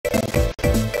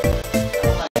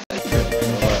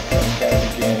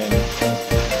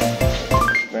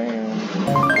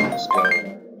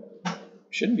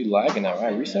Shouldn't be lagging now,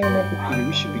 right? Resetting our computer,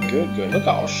 we should be good. Look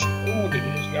how smooth it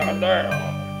is, goddamn.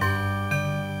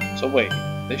 So wait,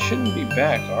 they shouldn't be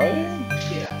back, are they?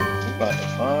 Yeah. We're about to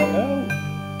find out.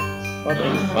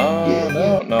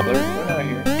 No, they're not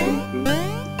here.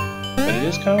 But it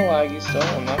is kind of laggy still,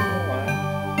 I'm not gonna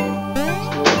lie.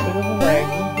 It's a little bit of a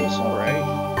laggy, but it's alright.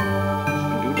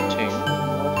 Do the ting.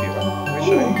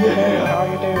 Hey, how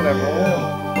you doing, everyone?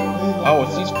 Oh,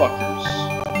 it's these fuckers.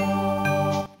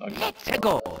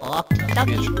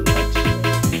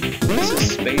 This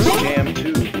is Space Jam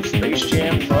 2. Space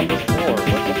Jam number 4. What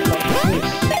the fuck is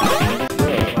this?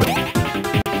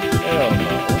 Hell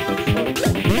no.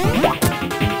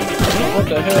 What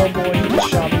the hell, boy? He just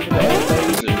shot me with the old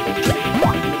laser.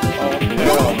 Oh,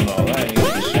 hell no. That ain't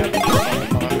even shot me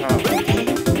on my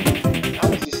house. How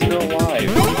is he still alive?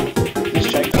 This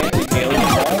gigantic alien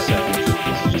Ballsackians.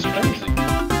 This is just crazy.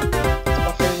 It's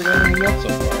my favorite enemy yet so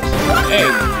far. Hey,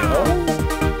 yo.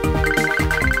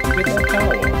 Get that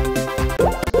power.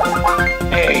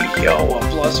 Hey, yo, a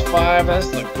 +5. That's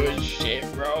the good shit,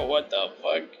 bro. What the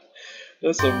fuck?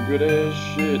 That's some good ass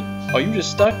shit. Oh, you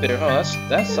just stuck there, huh?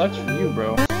 That sucks for you,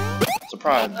 bro.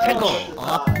 Surprise,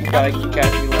 bitch. You gotta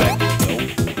catch me like nope.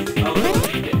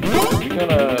 You're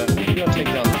gonna take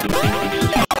down the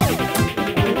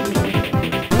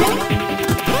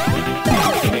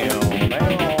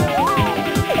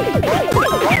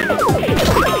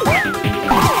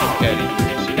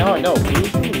See, now I know. Blue is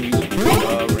from Luigi.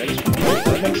 Red is from Luigi.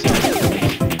 That makes sense.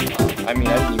 I mean,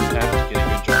 I didn't even have to get a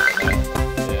good jump on that.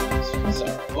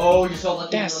 Oh, you saw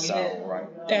that? That's alright.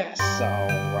 That's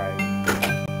alright.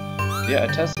 Yeah, I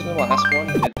tested the last one.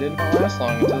 It did not last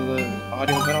long until the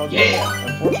audio got all good.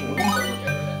 Unfortunately.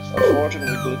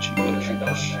 Glitchy.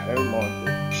 That's very long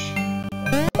glitch.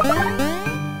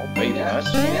 Oh, baby, that's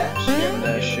sharing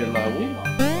that shit like we.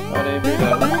 Why they be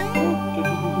like,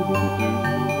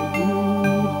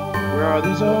 where are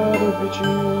these other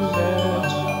bitches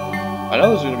at? I know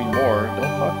there's gonna be more.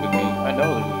 Don't fuck with me. I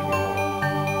know there's gonna be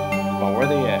more. Oh, where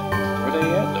they at?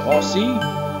 Oh, see?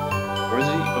 Where is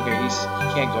he? Okay, he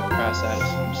can't go past that, it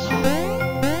seems.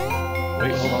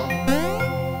 Wait, hold on.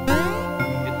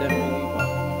 Hit that mini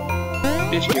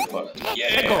button. Bitch, get fucked.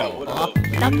 Yeah! What up,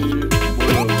 dude?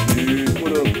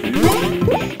 What up, dude?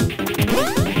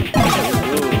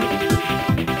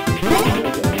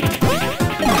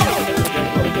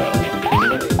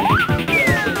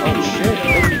 Oh, shit.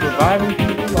 They're reviving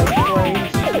people like crazy.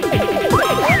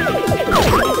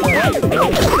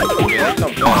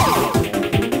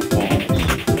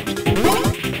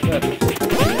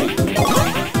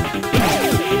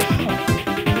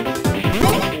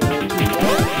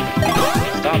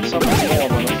 Stop something more,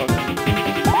 motherfucker.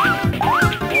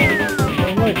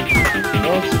 Wait.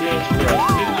 No experience for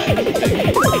us, bitch.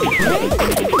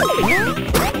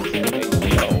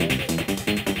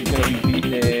 You're gonna be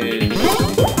beating his...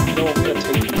 No, I'm gonna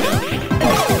take you down.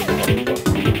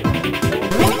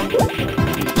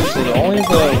 So only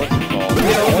the... what's it called?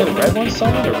 Only the red ones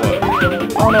summon or what?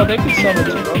 Oh no, they can summon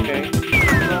too, okay.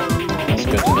 That's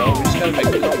good to know. We just gotta make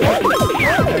the comeback.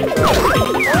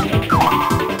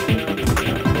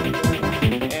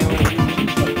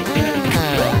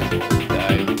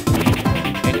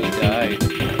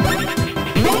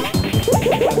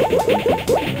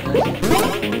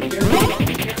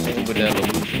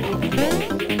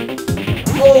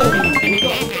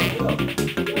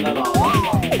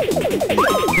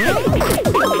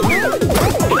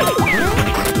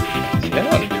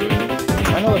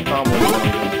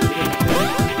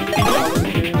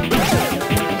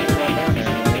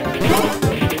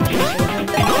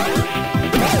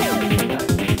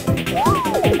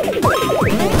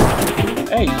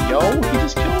 Hey, yo, he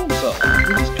just killed himself.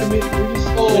 He just committed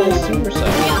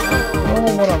suicide.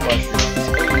 Oh, what a mushroom.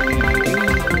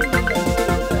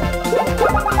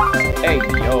 Hey,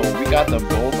 yo, we got them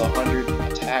both 100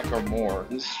 attack or more.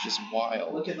 This is just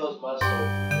wild. Look at those muscles.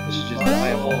 This is just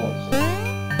diabolical.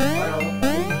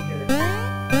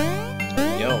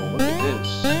 Yo, look at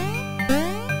this.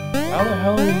 How the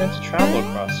hell are we meant to travel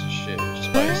across this shit?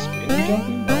 Just by spin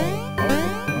jumping? No.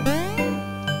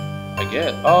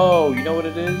 Oh, you know what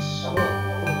it is? No,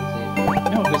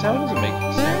 because how does it make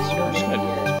any sense? You're just gonna do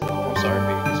this. I'm sorry,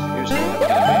 babies. You're just gonna have to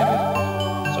get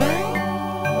abandoned. Sorry.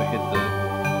 I'm gonna hit the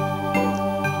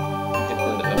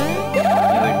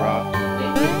healing rock.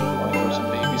 Why throw some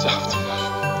babies off the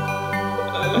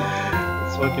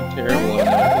It's fucking terrible. I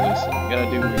know, but listen, we gotta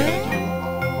do what we gotta do.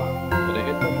 Did I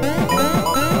hit them?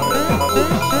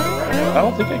 I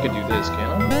don't think I could do this, can I?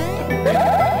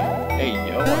 Hey,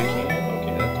 yo, I can't.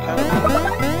 Kind of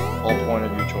whole point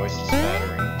of your choice is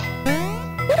mattering. I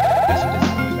guess it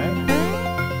doesn't really matter. I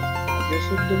guess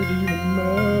it doesn't even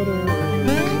matter.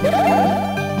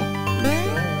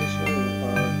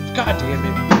 God damn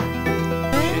it.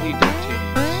 Shitty dick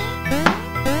titties.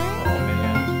 Oh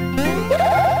man.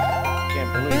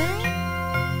 Can't believe it.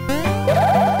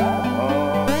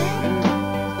 Oh shoot.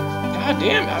 God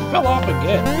damn it, I fell off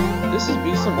again. This is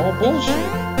be some old bullshit.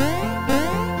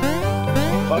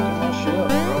 I'm fucking my shit up,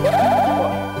 bro.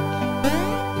 What?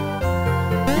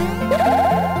 Do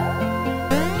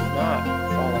not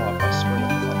fall off, I swear to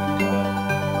fucking God.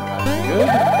 Good?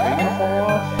 Are you gonna fall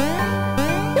off?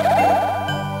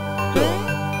 Good.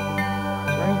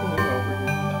 Is there anything over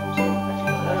here?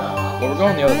 No, well, we're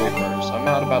going the other way first. I'm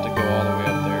not about to go all the way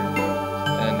up there.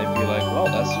 And then they'd be like, well,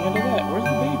 that's the end of that. Where's the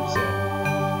babies at?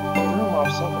 I threw them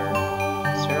off somewhere.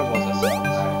 As terrible as that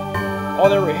sounds. Oh,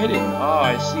 they were hidden. Ah,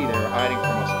 I see. They were hiding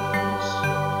from us.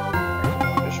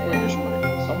 This way.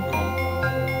 Some come.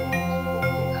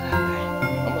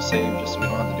 I'm gonna save just so we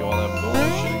don't have to do all that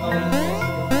bullshit again.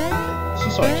 This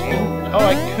is so I can. Oh,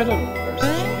 I could have. I'm such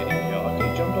an idiot. I could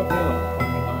have jumped up there the whole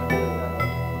fucking time.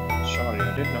 Sorry, I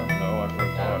did not know. I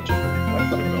forgot.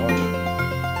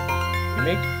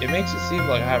 It makes it seem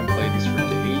like I haven't played these for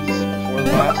days before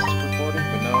the last recording,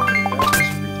 but no, that's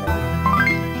just retarded.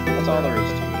 That's all there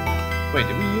is to it. Wait,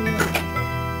 did we use it?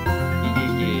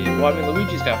 Yeah. Well, I mean,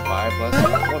 Luigi's got 5 less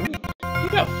health. Well, I mean, you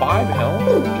got 5 health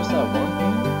from just that one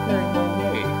thing? There ain't no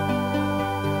way.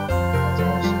 That's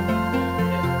awesome.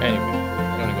 Anyway,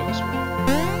 we're gonna go this way.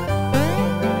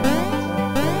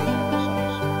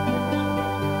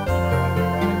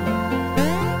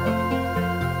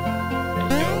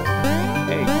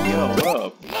 Hey, yo, what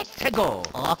up?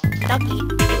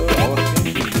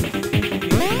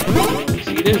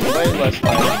 See, it is way less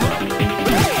life.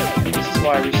 This is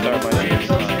why I restart my game.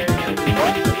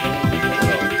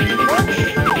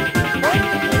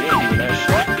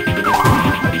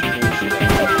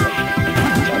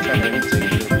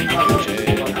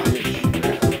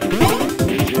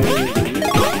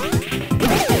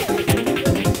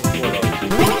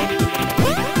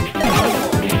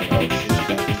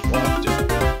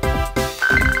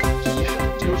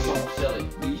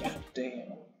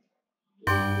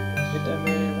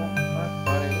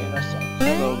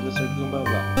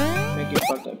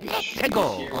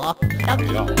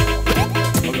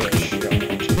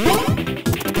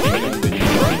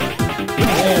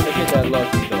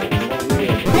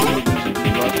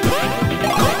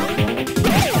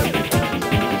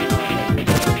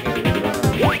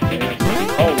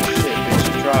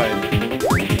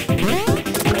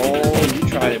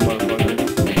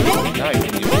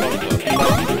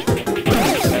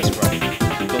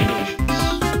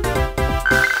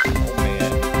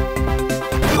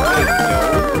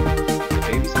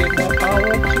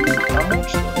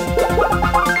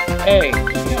 Hey,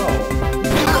 yo,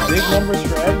 big numbers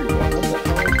for everyone. What the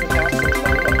hell is gonna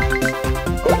happen?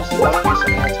 I'm just lucky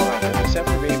some more time, except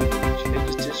for Baby Luigi. They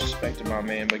just disrespected my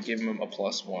man by giving him a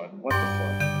 +1. What the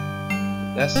fuck?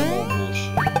 That's some old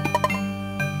bullshit.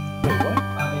 Wait, what?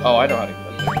 Oh, I know how to get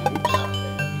up there. Oops.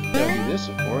 You gotta do this,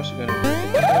 of course. You're gonna do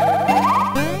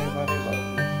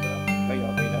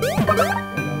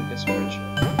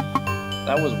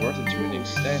that was worth it to an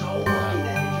extent. What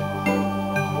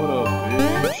up,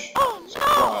 bitch?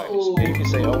 Surprise. You can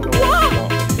say, oh no, what you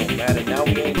want. It don't matter. Now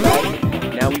we ain't right.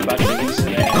 Now we about to do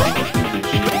some ass.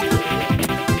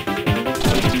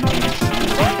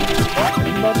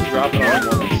 I'm about to drop it on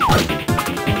one.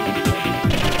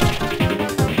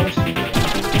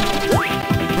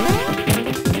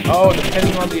 Oh,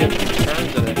 depending on the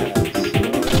turns that it has.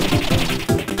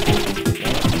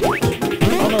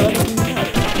 Oh no, that doesn't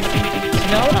matter. See,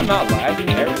 now that I'm not lagging,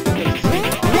 everything is the same.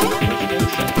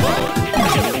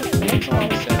 Makes a lot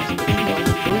of sense, but you know,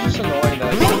 it was just annoying that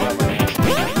I still got my ass.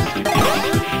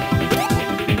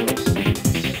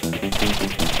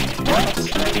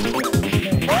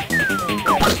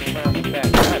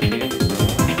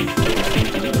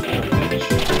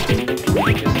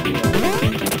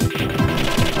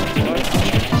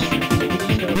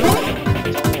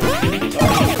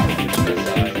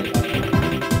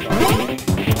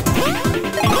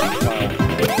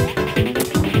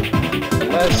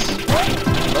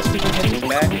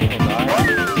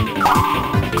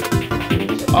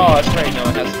 Oh, that's right, no,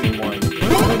 it has to be 1.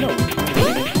 Oh, no.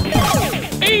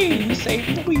 Hey, we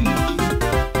saved Luigi!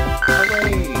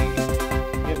 Hooray!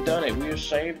 You've done it, we have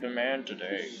saved a man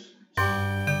today.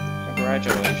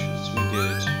 Congratulations, we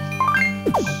did it.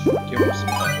 Give him some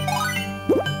health.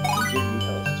 We'll give you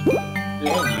health too.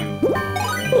 And you.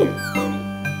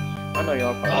 I know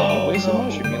y'all probably wasting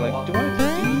mushroom. You're like, do you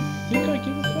think I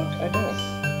give a fuck? I don't.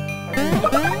 I really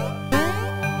don't.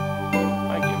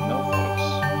 I give no fucks.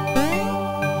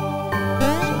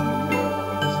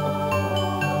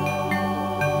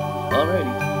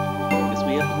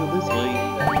 go this way.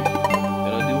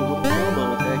 Gotta do a little combo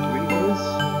attack. You ready for this?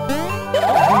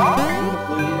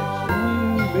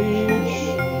 Bitch.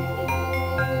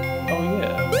 Oh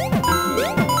yeah.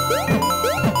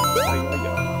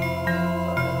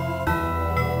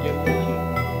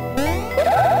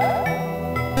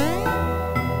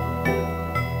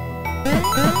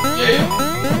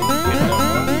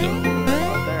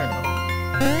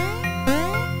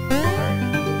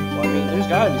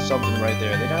 Gotta be something right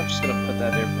there. They're not just gonna put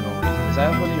that there for no reason. Is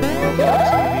that what your world is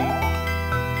gonna be?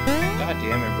 God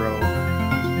damn it, bro.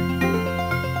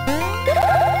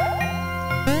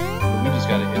 We just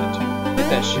gotta hit it too. Hit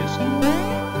that shit, Scoop.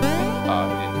 Ah,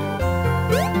 we didn't do it.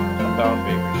 I'm down,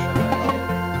 baby. Shut up.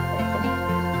 Oh, come on.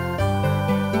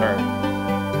 Alright.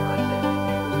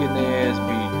 Who's getting their ass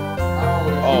beat?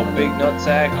 Oh, big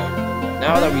nutsack.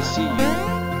 Now that we see you,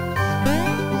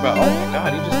 we're about. Oh my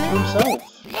god, he just threw himself.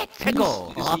 Is he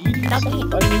eating himself?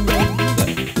 Why didn't he do that?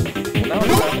 Well, now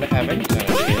he's not gonna have any kind of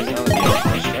chance now that he has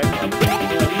my strike on him.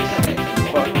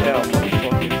 Fuck down,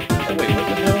 motherfucker. Oh wait, what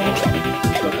the hell?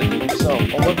 He's about to eat himself.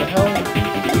 Oh, what the hell?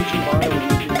 Luigi Mario.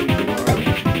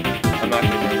 I'm not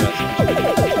gonna remember that song.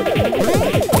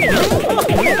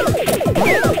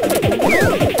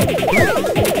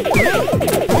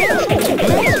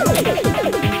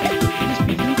 He's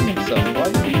beating himself. Why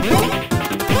did he do that?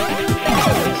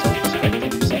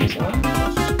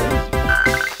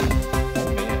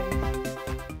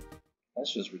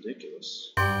 That's just ridiculous.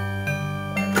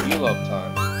 Heal up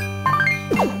time.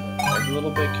 Every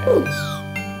little bit counts.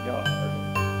 Yeah.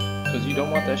 Because you don't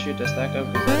want that shit to stack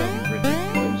up because that'll be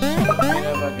ridiculous.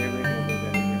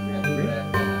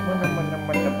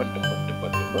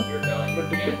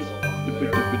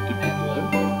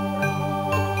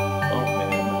 Oh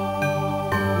man.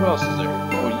 Who else is there?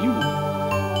 Oh, you.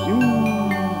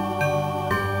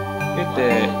 Hit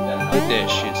that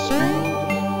shit, Scoop.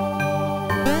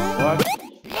 What?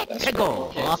 That's right.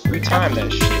 Retime that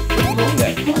shit. Do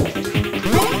that. You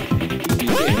be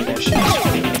hitting that shit.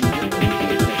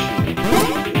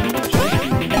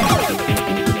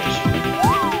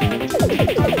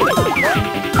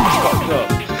 Fucked up.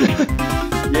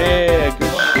 Yeah,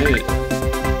 good shit.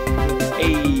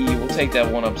 Hey, we'll take that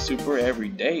one up super every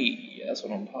day. That's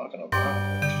what I'm talking about.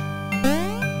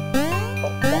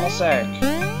 Oh, Ballsack.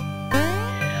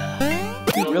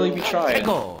 You'd really be trying.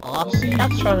 See,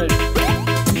 he's trying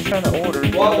to order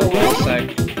the other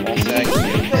Ballsackians.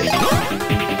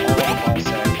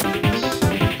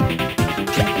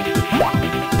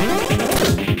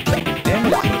 Damn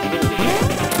it,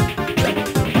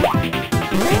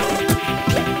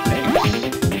 thanks.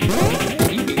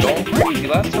 He be going crazy.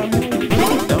 Last time he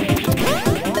was done. He's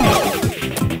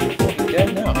dead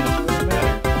now. Doesn't really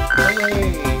matter. Hooray!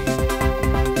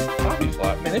 Copy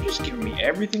flop. Man, they're just giving me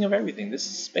everything of everything. This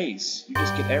is space. You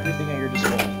just get everything at your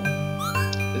disposal.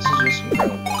 This is just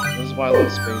incredible. This is why I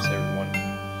love space, everyone.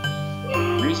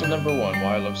 Reason number one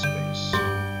why I love space.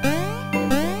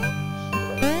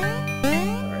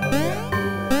 Alright,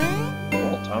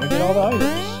 well, time to get all the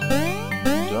items.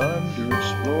 Time to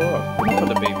explore. I'm gonna put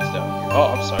the babies down here. Oh,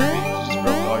 I'm sorry, babies. You just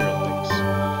broke all your legs.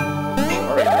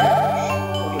 Sorry, babies.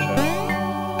 What the hell?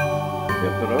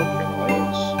 Yeah, put up your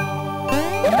legs.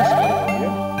 That's good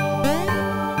idea.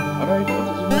 Alright, what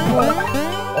does it look like?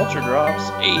 Ultra drops.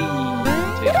 Hey,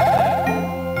 take that.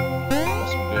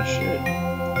 That's some good shit.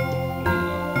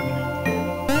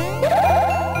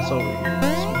 What's over here?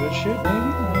 Some good shit,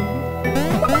 maybe?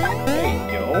 Hey,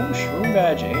 yo, shroom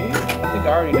badge, eh? I think I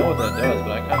already know what that does,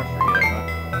 but I kind of forget.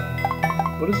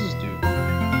 What does this do?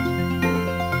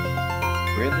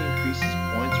 Greatly increases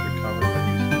points recovered by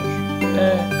using the shroom.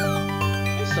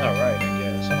 It's alright, I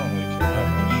guess. I don't really care that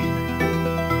much.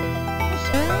 It's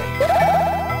alright.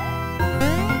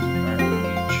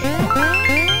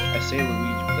 I say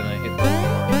Luigi, but then I hit that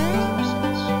bar.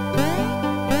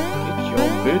 Get your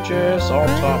bitch ass on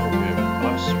top of him.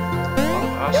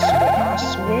 I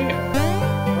swear.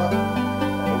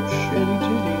 Oh, shitty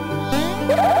titties.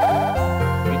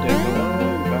 Hey, Deco,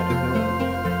 we got to do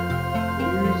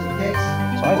it.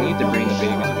 So I need to bring the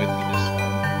babies with me this time.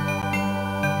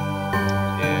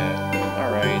 Yeah,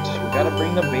 alright. We gotta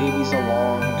bring the babies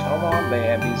along. Come on,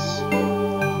 babies.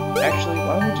 Actually,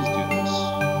 why don't we just do this?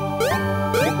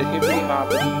 Get the hippity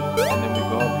hoppity, and then we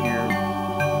go up here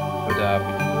with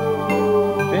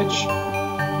bitch,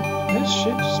 this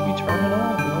shit just be turning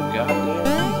on, you know, goddamn,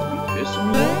 be pissing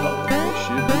me off. This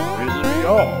shit be pissing me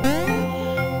off.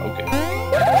 Okay.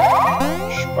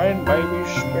 Spin, baby,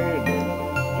 spin.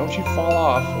 Don't you fall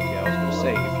off. Okay, I was gonna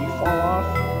say, if you fall off,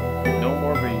 no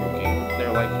more video games.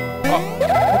 They're like, oh,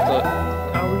 what the,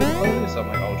 how are we gonna play this? I'm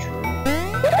like, oh, true.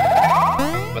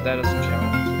 But that doesn't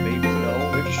count.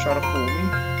 try to fool me?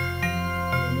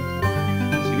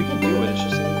 See, we can do it. It's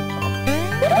just a little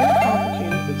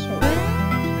complicated, but it's alright.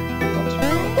 Not too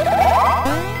complicated.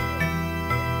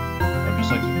 I'm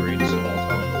just like the greatest of all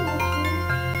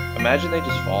time. Imagine they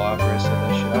just fall after I said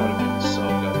that shit. I would have been so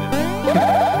gutted.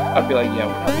 I'd be like, yeah,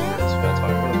 we're not the greatest of all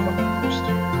time. We're the fucking worst.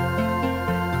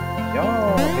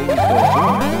 Y'all, baby, go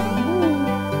boom.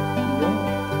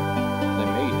 They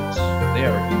made it. They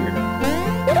are here.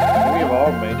 We have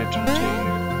all made it to the team.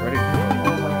 Ready for it.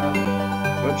 Oh my god.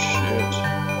 Good shit.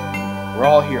 We're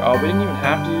all here. Oh, we didn't even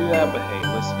have to do that, but hey,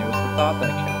 listen, it was the thought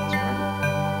that counts, right?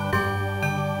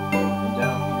 And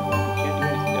down here, we can't do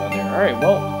anything down there. Alright,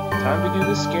 well, time to do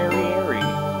the scary area.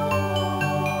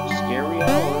 Scary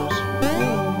hours.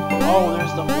 Oh,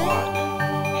 there's the block.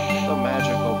 The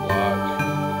magical block.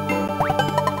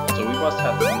 So we must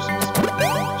have to do some smart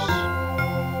things.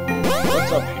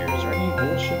 What's up here? Is there any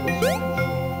bullshit with that?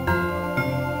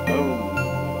 Oh,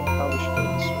 probably should go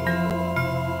this way.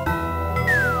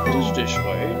 It is this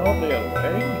way, not the other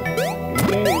way.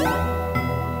 Okay.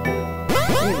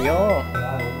 Here we are.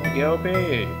 Go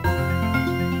big.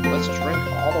 Let's drink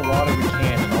all the water we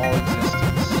can in all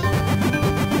existence.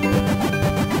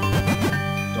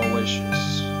 Delicious.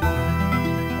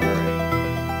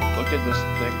 Alright. Look at this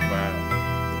thick ground.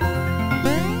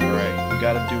 Alright, we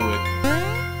gotta do it.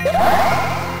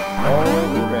 Oh,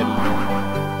 we're ready.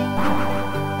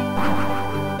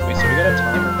 Wait, so we got a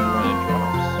timer for when it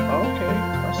drops. Oh, okay,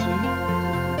 I see.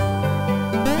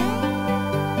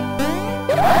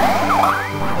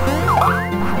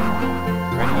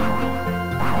 Ready?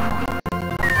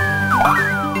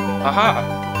 Haha!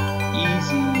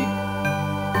 Easy.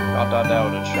 Thought that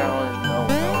was a challenge. No,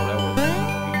 that was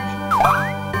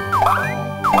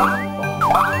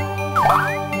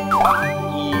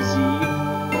easy.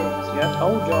 See, I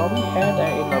told y'all we had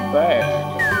that in the bag.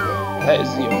 That is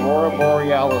the Aurora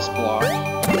Borealis block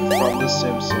from The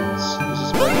Simpsons. This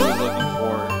is what I was looking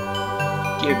for.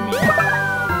 Give me.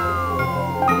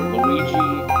 Luigi,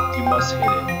 you must hit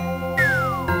it.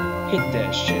 Hit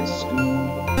that shit, Scoob.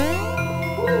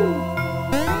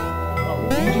 Oh,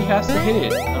 Luigi has to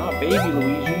hit it. Not baby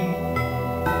Luigi.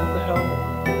 What the hell?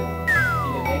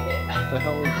 What the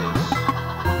hell is this?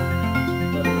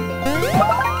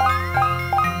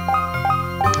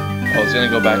 Oh, it's gonna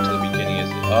go back to the beginning, is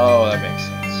it? Oh, that makes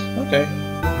sense. Okay.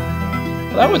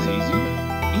 Well, that was easy.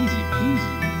 Easy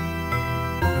peasy.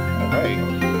 Alright.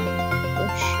 Oh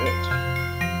shit.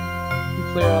 We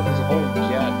cleared out this whole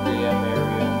goddamn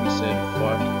area and we said,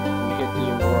 fuck it. We hit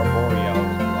the Aurora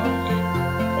Borealis block.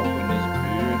 Open this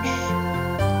bitch.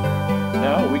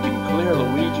 Now we can clear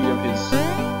Luigi of his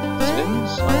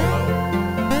sins? I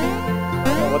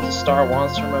don't know what the star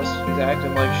wants from us. He's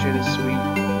acting like shit is sweet.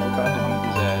 We're about to beat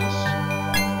his ass.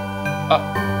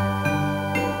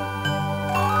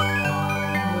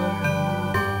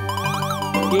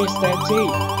 Yes, that's it.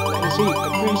 That is it.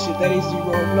 Aggressive, that is the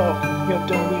roadblock. You have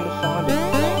done well to find it.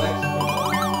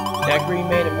 That green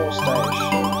man and mustache.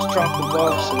 Struck the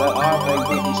bug so that I may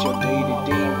witness your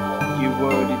day-to-day. You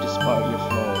worthy despite your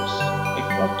flaws. Hey,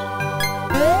 fuck you.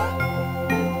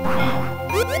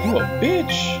 You a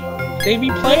bitch. They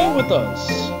be playing with us.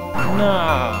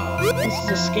 Nah, this is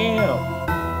a scam.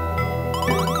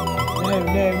 No,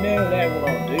 that will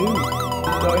not do.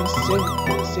 Your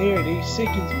insincerity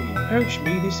sickens me. Hurts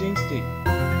me this instant.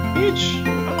 Bitch,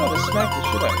 I'm gonna smack the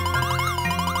shit out of you.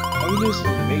 Are you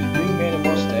listening to me, green man and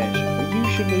mustache? But you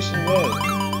should listen well.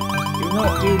 You're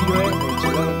not due to your efforts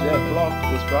alone that block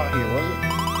was brought here, was it?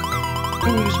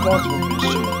 Who is responsible for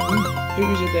this shit? Who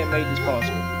is it that made this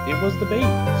possible? It was the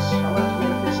babies.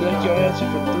 Select your answer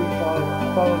from the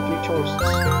following three choices.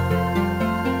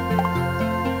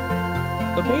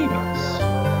 The babies.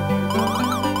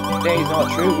 That is not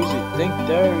true, is it? Think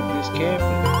through this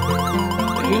carefully.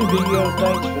 The hidden video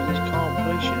thanks for this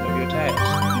completion of your task.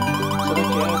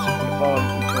 Select your answer from the following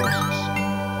three choices.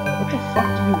 What the fuck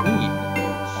do you mean?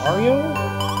 Mario?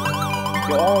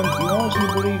 You honestly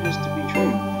believe this to be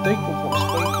true. Thankful for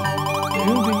speaking. The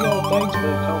hidden video thanks for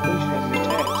the completion of your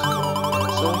task.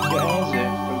 Select your answer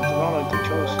from the following three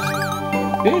choices.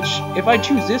 Bitch, if I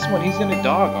choose this one, he's gonna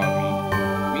dog on me.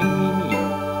 Me.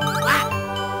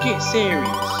 Get serious.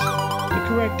 The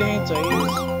correct answer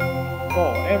is...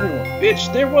 Oh, everyone.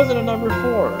 Bitch, there wasn't a number 4.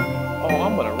 Oh,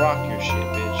 I'm gonna rock your shit,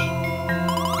 bitch.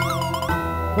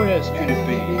 What else could it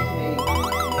be?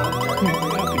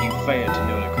 How could you fail to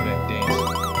know the correct answer?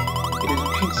 It is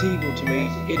inconceivable to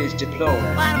me. It is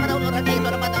deplorable.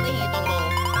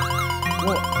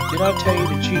 What? Did I tell you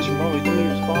to choose from only 3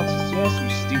 responses? Yes, you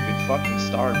stupid fucking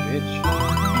star bitch.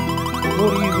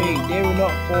 What do you mean? There were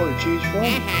not 4 to choose from?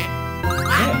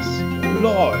 Yes, you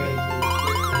lied.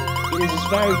 There's this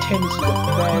very tendency to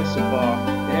pass the bar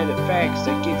and edit facts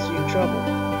that gets you in trouble.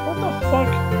 What the fuck?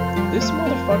 This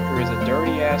motherfucker is a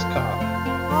dirty-ass cop.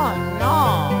 Oh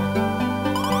no!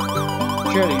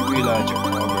 Surely you realize your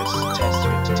progress is a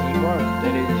testament to teamwork,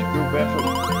 that it is a group effort.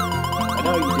 I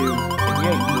know you do, and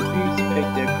yet you refuse to pick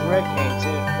the correct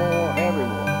answer for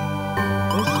everyone.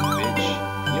 Listen, bitch.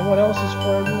 You know what else is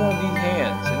for everyone? These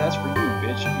hands, and that's for you,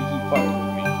 bitch, if you keep fucking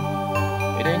with me.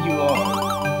 It end you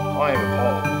all. I am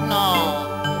appalled. No!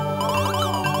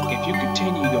 If you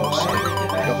continue, Ghost,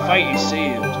 the fight is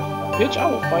sealed. Bitch, I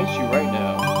will fight you right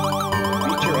now.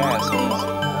 Beat your ass easy.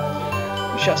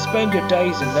 You shall spend your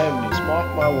days in loneliness, mark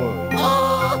my words. I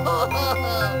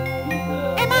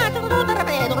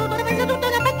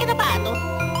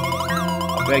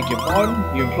beg your pardon?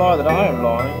 You imply that I am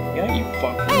lying? Yeah, you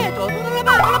fucker.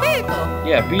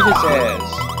 Yeah, beat his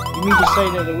ass. You mean to say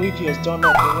that Luigi has done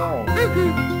nothing wrong?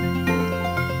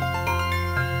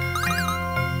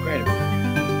 Incredible.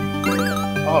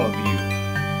 All of you.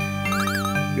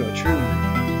 You're true.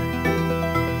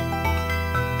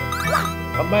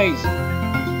 Amazing.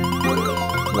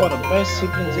 You are the best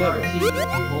siblings ever.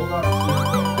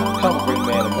 Come, bring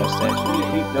man a mustache. We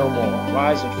weep no more.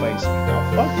 Rise and face me. Now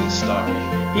fuck this star.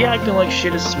 He acting like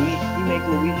shit is sweet. He make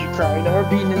Luigi cry. You know, we're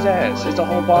beating his ass. It's a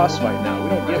whole boss fight now. We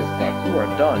don't give a fuck. You are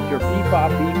done. You're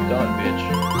beep-bop-beep done, bitch.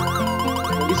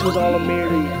 This was all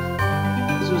merely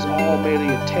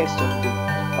a test of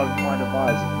my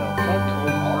devising. No, fuck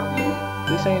you.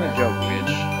 This ain't a joke,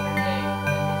 bitch.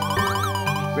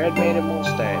 Red man and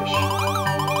mustache.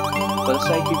 For the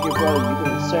sake of your brother, you've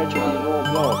been in search of your old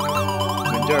blood.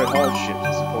 You endured hardship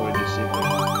and supported your sibling.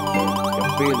 Your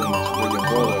feelings for your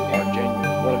brother are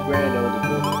genuine. What a grand older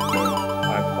brother.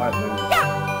 I'm quite moved.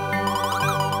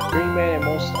 Green man and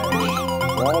mustache.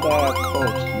 For all that I've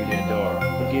forced you to endure,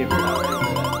 forgive me.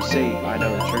 You see, I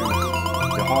know the truth.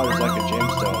 Your heart is like a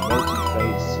gemstone,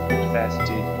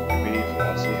 multi-faceted, and beautiful. I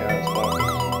see how it's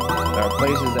polished. There are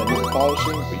places that need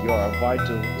polishing, but you are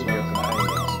vital to your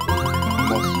companions. You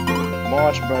must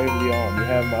march bravely on. You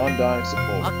have my undying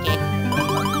support. Okay.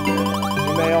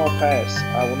 You may all pass.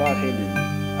 I will not hinder you.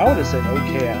 I would have said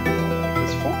okay after all.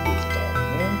 Because fuck this dog,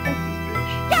 man. Fuck this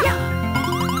bitch. Yeah.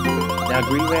 Now,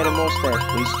 Green Man and Mustache,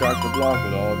 please strike the block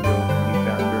with all of your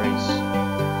newfound grace.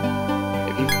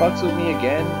 If he fucks with me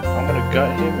again, I'm gonna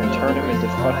gut him and turn him into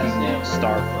fucking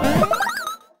Starfire.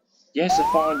 Yes, a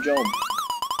fine jump.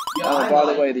 Oh, by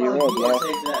the way, the Aurora block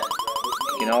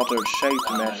can alter its shape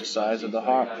to match the size of the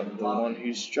heart of the one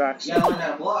who strikes it. Oh,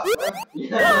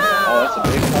 that's a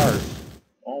big heart.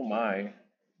 Oh my.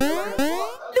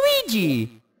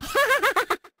 Luigi!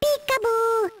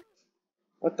 Peekaboo!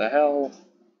 What the hell?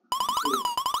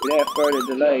 Without further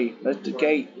delay, let the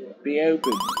gate be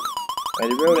opened. May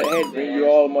the road ahead bring you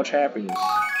all much happiness.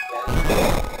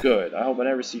 Good. I hope I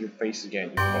never see your face again,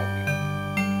 you fuck.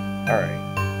 Alright.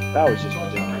 That was just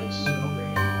ridiculous.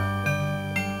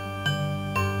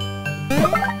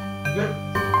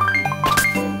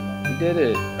 We did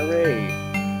it! Hooray!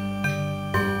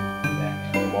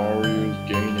 Mario's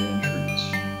gain entrance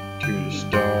to the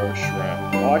Star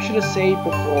Shrine. Oh, I should have saved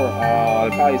before. I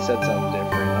probably said something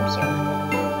different. I'm sorry.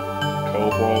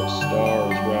 Cobalt Star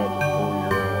is right before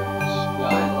your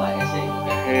eyes.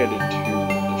 Headed to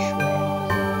the shrine.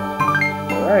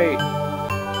 Alright.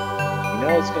 You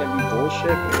know it's gonna be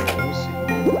bullshit, but let me see.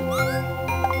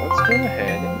 Let's go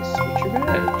ahead and switch your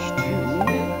badge to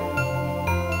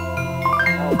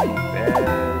Palpy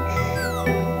badge.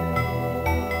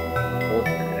 Both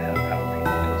are gonna have Palpy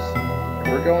because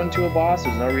if we're going to a boss,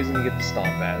 there's no reason to get the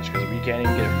Stomp badge because we can't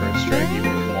even get a first strike even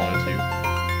if we wanted to.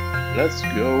 Let's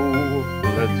go.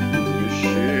 Let's do this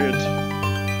shit.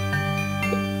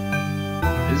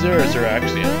 Is there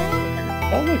actually a...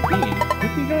 Oh look, bean.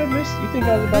 You think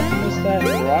I was about to miss that?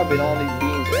 Bro, I've been on these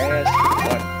beans' ass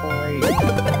like crazy.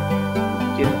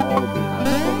 Getting all the beans.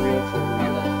 For real, for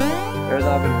real. There's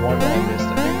not been one that I missed,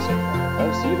 I think, so far. Oh,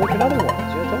 see, look at other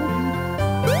ones. Yeah, I told you.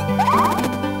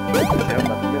 Okay, I'm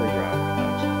about to really rock.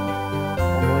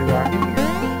 I'm really rocking here.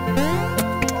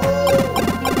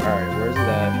 Alright, where's it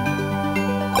at?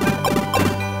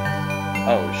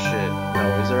 Oh shit. No,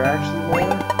 is there actually more?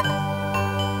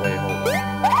 Wait, hold on.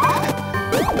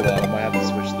 Hold on, I might have to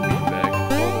switch the bean back.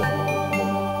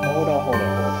 Hold on.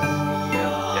 Yeah,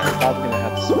 I'm probably gonna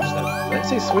have to switch that. Did I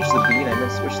say switch the bean? I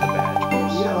meant switch the badge.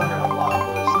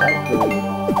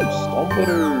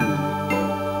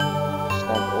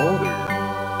 Stomp-order.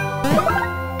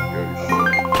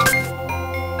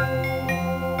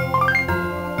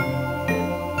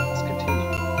 Let's continue.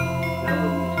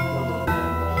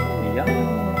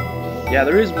 Yeah,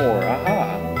 there is more.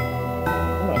 Aha.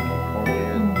 I'm not gonna come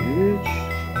here, bitch.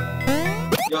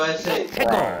 Yo, I say.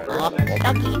 How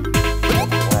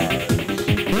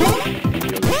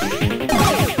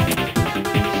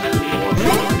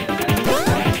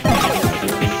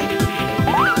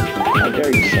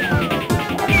dare you say that?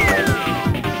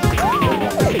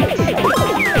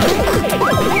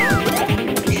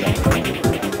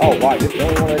 Oh wow, you're the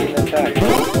only one that didn't attack.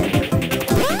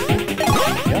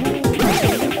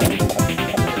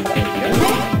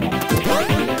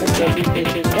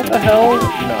 What the hell?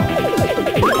 No.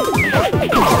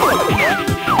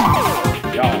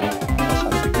 Yeah, that's how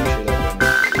we do shit up.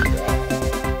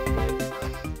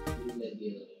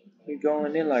 We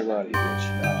going in like Roddy, bitch.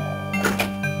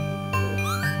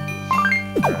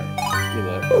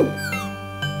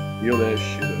 You that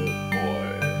shit up, boy.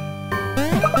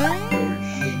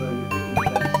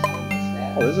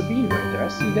 Oh, there's a bee right there. I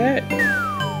see that.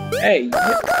 Hey,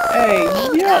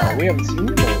 yo, we haven't seen him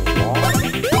in a while.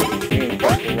 We ain't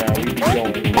fucking around. We be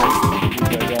going crazy. We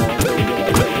be going crazy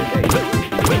like every day.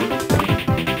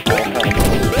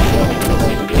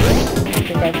 I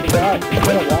think I forgot. It's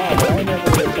been a while, but I never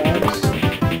heard times.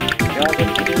 Y'all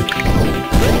ready for this?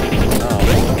 No.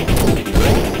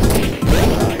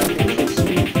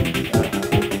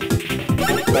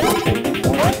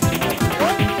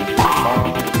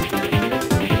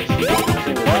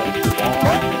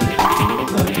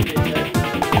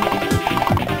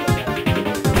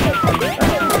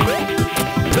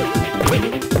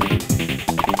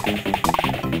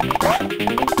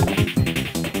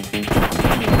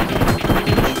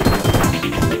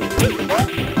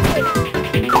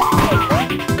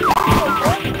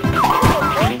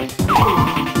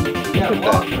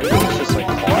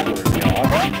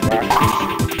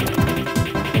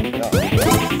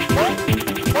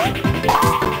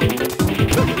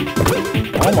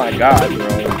 Oh my god, bro.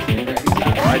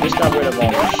 I just got rid of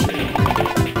all this shit.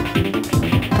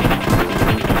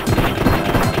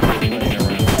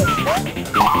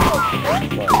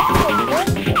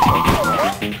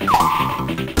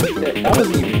 That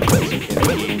wasn't even close to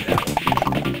getting that.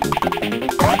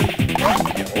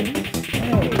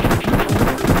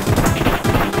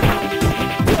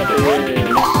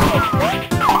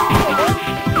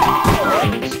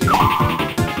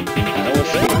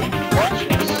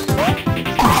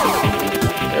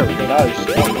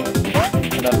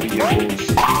 Enough of your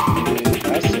bullshit.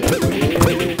 That's it, bitch.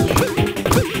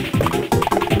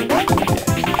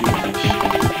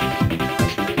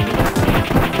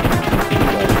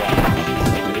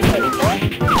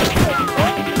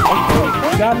 Okay,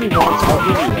 you got me once, I'll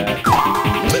give you that.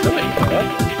 You still ain't cut up.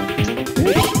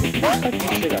 Bitch, cut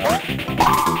your shit out.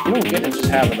 You don't get to just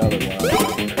have another one.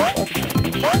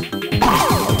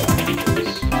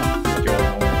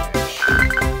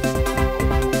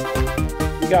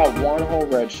 Got one whole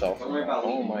red shelf.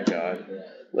 Oh my god.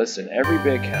 Listen, every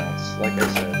bit counts. Like I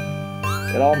said,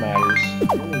 it all matters.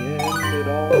 In the end, it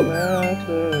all matters.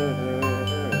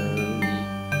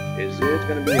 Is it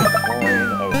gonna be a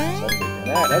coin? Oh, something like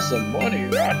that. That's some money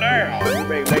right now. You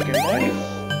may be making money.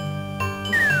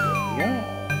 Yeah.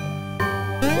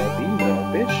 But these though,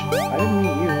 bitch. I didn't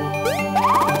mean you.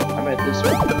 I meant this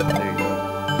one. There you go.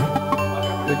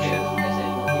 Good shit.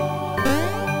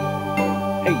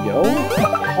 Hey yo.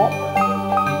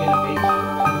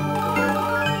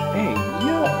 Hey,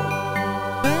 yo!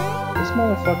 This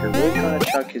motherfucker really trying to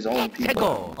chuck his own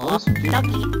people. What's he doing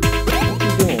with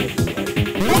his life?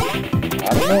 I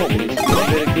don't know, but he's a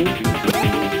bit goofy.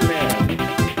 Goofy man.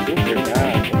 Goofy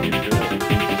guy, what you doing?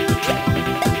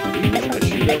 You trying to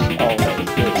shoot us? Oh, that was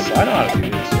this. I know how to do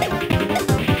this.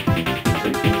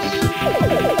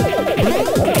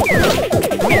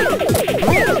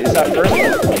 Is that first one?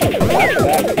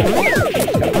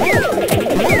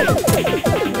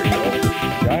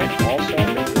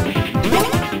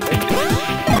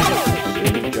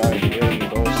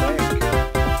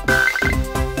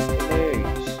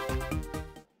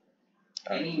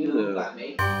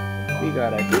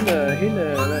 After that, we got a healer.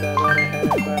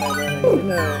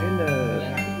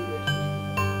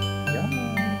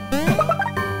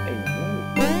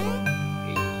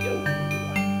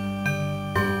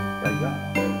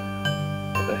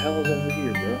 What the hell is over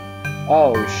here, bro?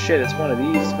 Oh shit, it's one of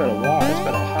these. It's been a while. It's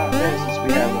been a hot minute since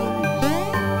we had one of these.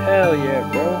 Hell yeah,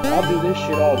 bro. I'll do this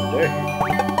shit all day.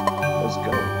 Let's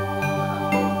go.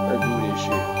 Let's do this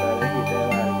shit. Gotta hit that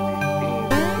out of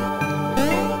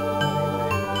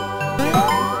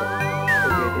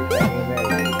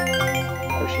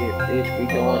oh shit, bitch. We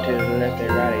going to the left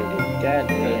and right.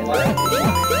 Goddamn.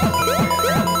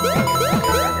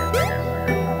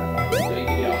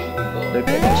 Look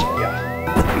at that shit, y'all.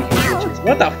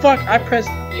 What the fuck? I pressed.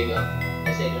 There you go. I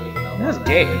said don't even know. That's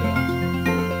gay.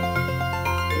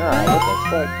 Nah, what the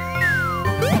fuck?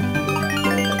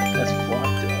 That's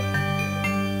fucked up.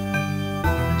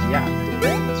 Yeah, dude,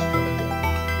 that's fucked up.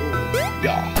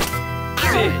 Yeah,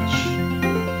 bitch.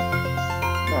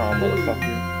 Nah,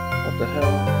 motherfucker. What the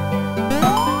hell?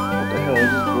 What the hell is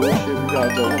this bullshit we got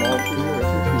going on here?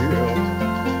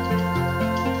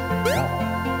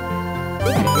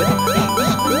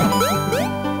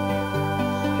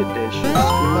 Hit that shit.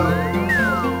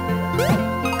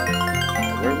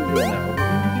 Where are we going now?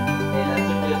 Yeah, that's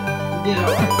a good. You did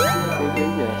alright.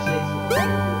 Yeah.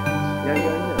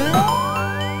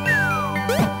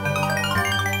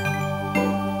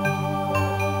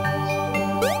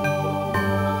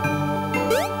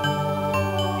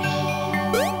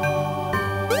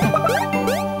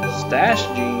 Stash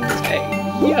jeans. Hey,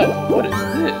 yo, what is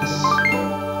this?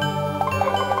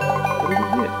 What do we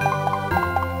get?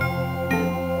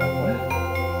 What?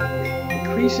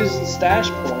 Increases stash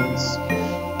points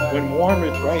when worn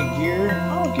with right gear.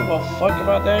 I don't give a fuck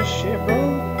about that shit, bro.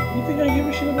 You think I give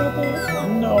a shit about that?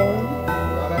 No.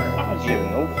 I give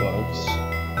no fucks.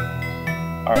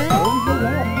 Alright, where we go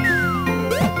now?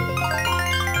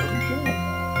 Where we go?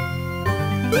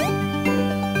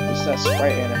 What's that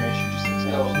sprite animation? Just looks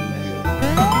absolutely good.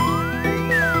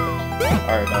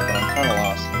 Alright, no, but I'm kinda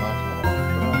lost. I'm not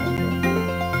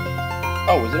gonna...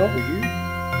 Oh, was it over here?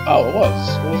 Oh, it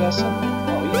was. What was that something?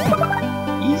 Oh,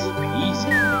 yeah. Easy peasy.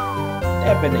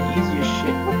 That been the easiest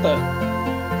shit. What the...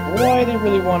 Why they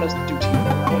really want us to do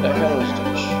teamwork? What the hell is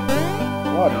this?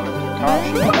 Why do you gosh,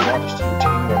 you want us to do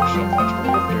teamwork so much? What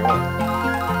are you doing?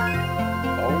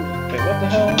 Oh, wait, what the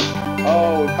hell?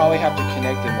 Oh, we probably have to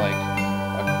connect them, like,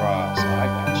 across. Oh,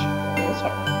 I got you. That's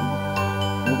alright.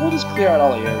 We'll just clear out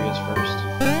all the areas first.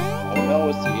 Oh no,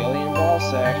 it's the alien ball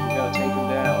sack. We gotta take him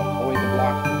down. Oh wait, the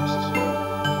block first.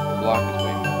 The block is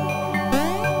way more annoying.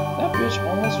 That bitch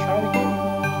almost tried to get me.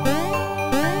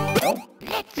 Nope.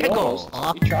 He almost.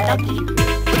 He tried. He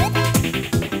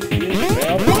just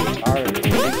failed. I'm tired of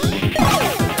this.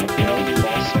 The alien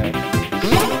ball sack.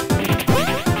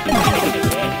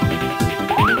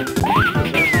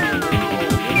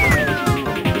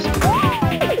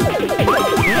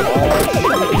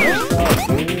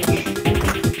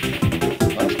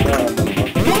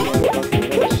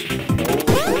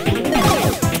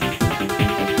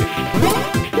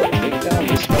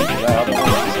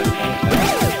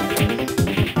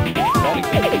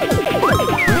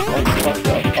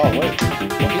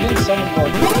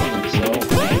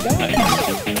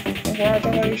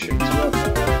 Congratulations,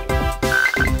 welcome.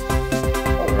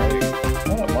 Alright,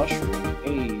 what a mushroom.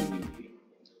 Hey.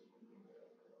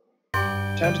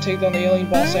 Time to take down the alien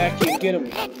Ballsackians. Get him.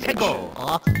 You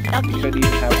could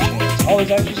even have a chance. Oh,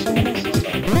 there's actually someone else this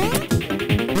time.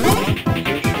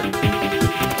 Okay, sure.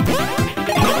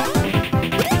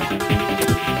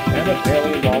 Damn it,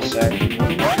 alien Ballsackian.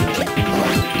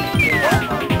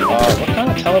 What kind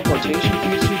of teleportation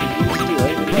features do you use?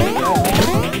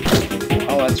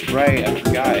 Oh, that's right, I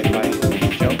forgot. If I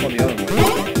jump on the other one,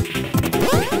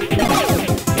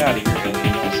 get out of here,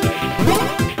 alien Ballsack.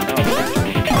 No,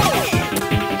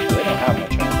 they don't have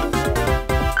much on.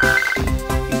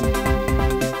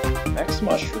 Next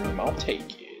mushroom, I'll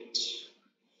take it.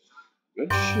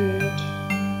 Good shit.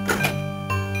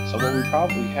 So what we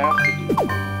probably have to do...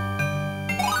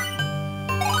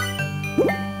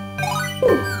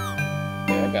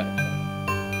 Yeah, I got it.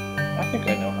 I think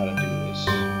I know how to do this.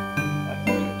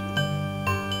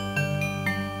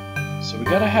 So we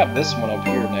gotta have this one up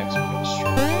here next for the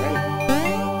strike, right?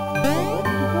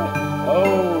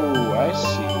 Oh, I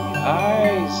see.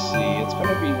 It's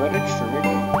gonna be very tricky.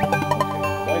 Okay,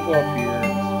 gotta go up here.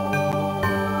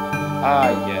 Ah,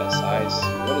 yes, I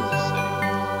see. What does it say?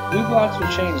 Blue blocks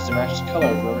will change to match the color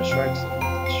of whoever strikes them.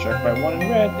 Struck by one in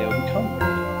red, they will become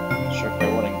red. Struck by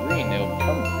one in green, they will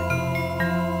become green.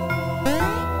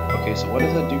 Okay, so what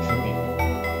does that do for me?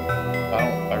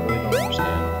 I really don't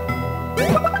understand.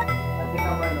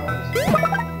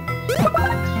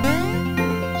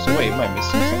 So wait, am I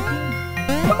missing something?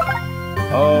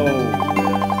 Oh.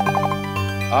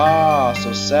 Ah,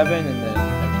 so 7 and then...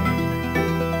 Okay.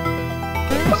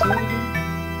 Wait, what's that again?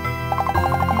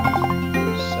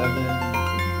 7...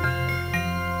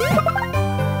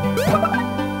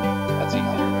 That's easy to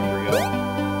remember, y'all.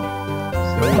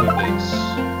 Slowly base.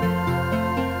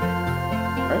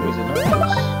 Right, was it not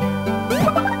this?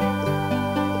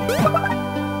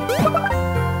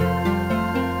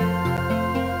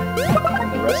 And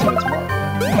the rest of it's marked.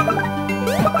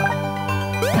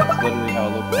 That's literally how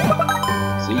it looked like.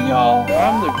 See, y'all?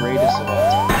 I'm the greatest of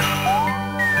all time.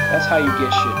 That's how you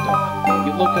get shit done.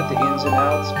 You look at the ins and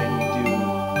outs and you do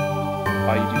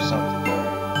something.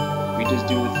 Right? We just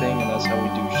do the thing, and that's how we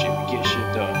do shit. We get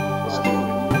shit done. Let's do it.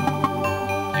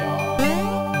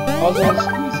 Yeah. Puzzle's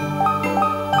easy.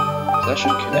 So that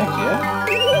should connect, yeah?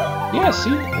 Yeah,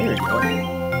 see? There you go.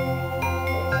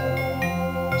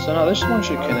 So now this one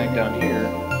should connect down here.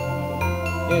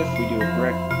 If we do it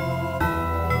correctly.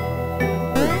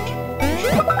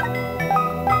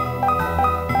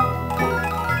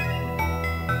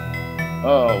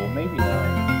 Oh, well, maybe not.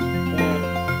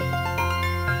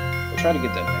 Yeah. We'll try to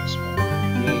get that next one.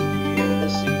 Yeah,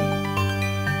 let's see.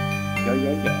 Yeah.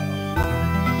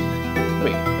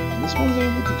 Wait, this one's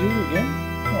able to do it again?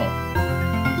 Oh.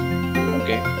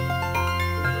 Okay.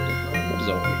 What is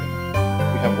over here?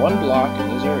 We have one block,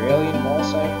 and is there alien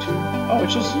Ballsack too? Oh,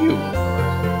 it's just you.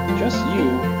 Just you?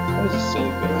 What is this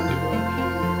silly girl doing?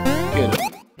 Get it.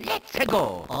 Let's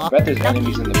go. I bet there's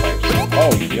enemies in the pipes.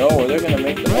 Oh, yo, are they gonna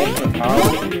make the ultimate power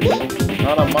Rangers?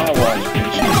 Not on my watch,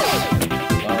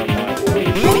 bitches. Not on my watch.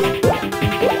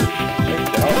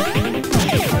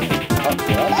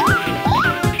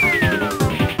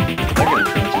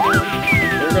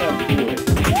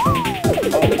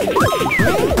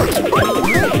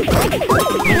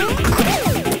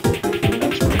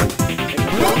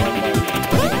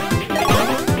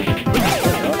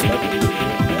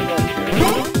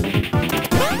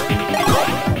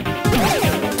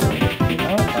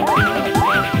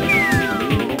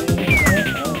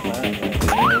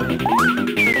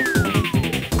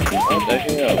 Check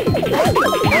it out. Oh, that's good. They're gonna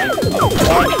transform.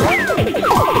 They're gonna do it.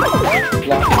 Oh. That's right.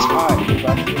 Block is high.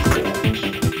 Block is damage.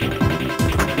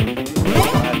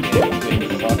 God damn,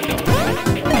 getting fucked up.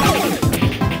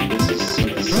 This is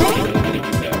really gonna be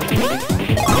bad.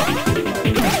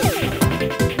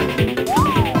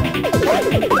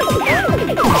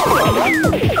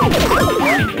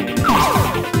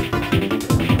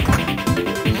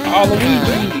 Oh,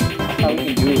 Luigi! How we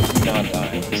can do it if we not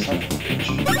die? Son of a bitch.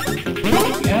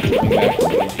 We have to bring back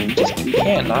Luigi. We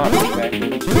can't not bring back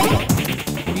Luigi.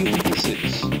 What do you think this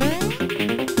is?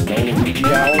 No Luigi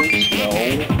hours? No.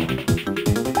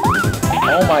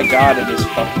 Oh my god, it is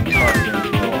fucking confident.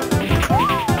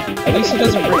 At least it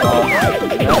doesn't bring all my items.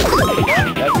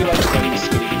 That'd be like when you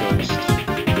skate Ghost.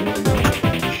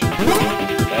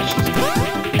 That's just good.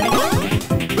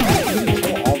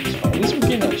 At least we're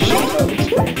getting a shit ton of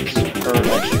experience per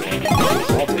extra.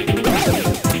 I'll take it.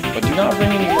 But do not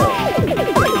bring any more.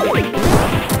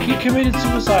 He committed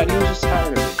suicide. He was just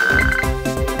tired of it.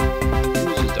 He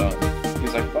was just done.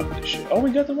 He's like, fuck this shit. Oh,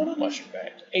 we got the one on mushroom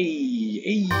back.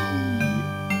 Hey.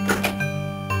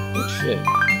 Good shit.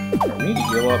 We need to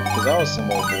heal up because that was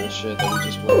some old bullshit that we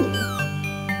just went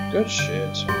through. Good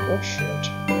shit.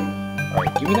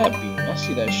 Alright, give me that beam. I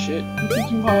see that shit. You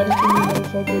think you hiding from me,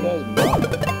 motherfucker? That is mine.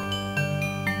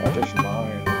 That's just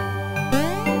mine.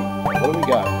 What do we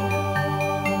got here?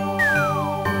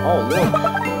 Oh, look.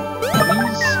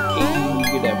 Please,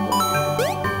 get that one.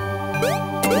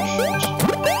 Good shit.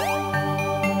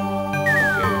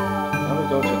 Okay, now we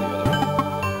go to the other one.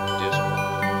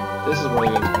 This is where it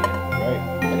goes again, right?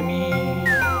 Enemy.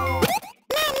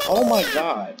 Oh my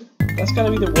god. That's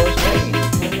gotta be the worst thing.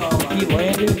 He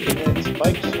landed and then his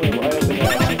bike just went right up his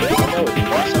ass. I know it.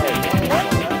 I'm sorry.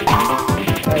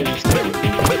 That is just terrible.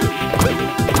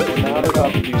 And now they're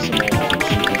about to do some more shit.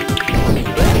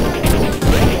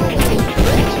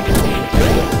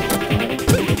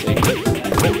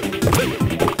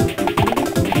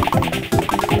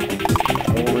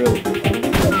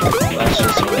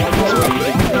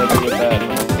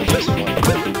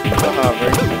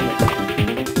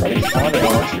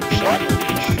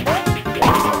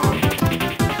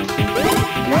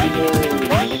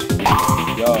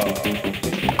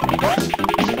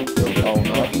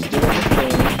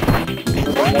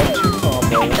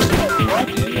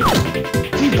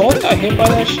 Both got hit by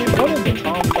that shit? What in the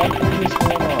Tom fuck is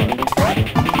going on?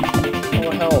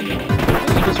 Oh hell no.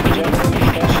 He just rejected me.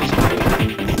 That's just good.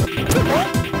 What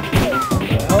the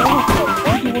hell?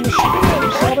 Why do you want to shoot me?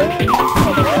 You saw that?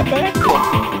 Look at that back flip.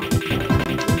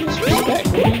 Disrespect.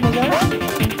 What are you his ass?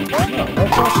 No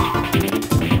question.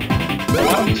 But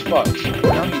now he's fucked.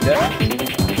 Now he dead.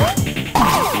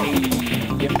 Hey,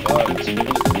 get fucked.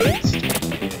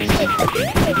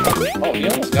 Oh, he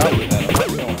almost got me with that. I'm not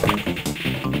going.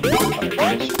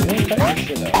 Cut your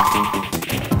shit out.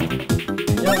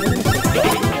 Yeah, we're gonna eat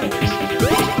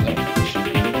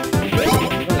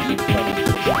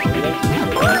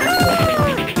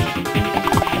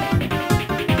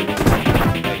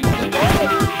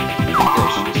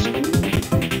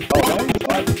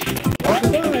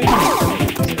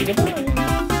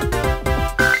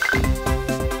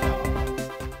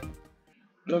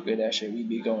Look at that shit, we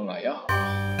be going like, oh.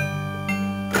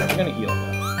 I'm gonna heal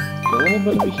now. a little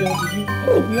bit of a heal to you, and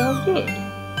we'll be all good.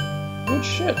 Good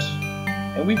shit.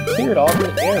 And we've cleared all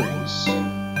the areas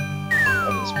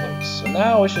of this place. So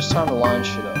now it's just time to line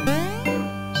shit up.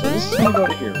 So this is gonna go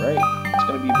to here, right? It's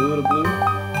gonna be blue to blue.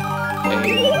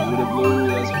 Hey, blue to blue,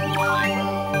 that's a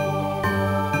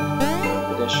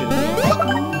put that shit in the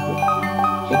school.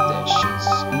 Hit that shit,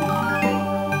 school.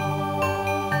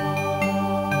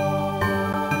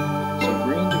 So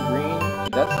green to green,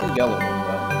 that's the yellow one,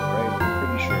 though, right? I'm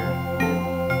pretty sure.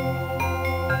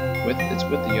 It's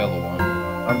with the yellow one.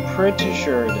 I'm pretty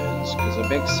sure it is, because it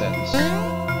makes sense.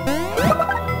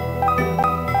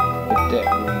 With that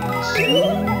green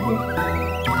school.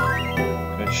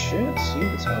 Good shit, see,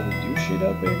 that's how we do shit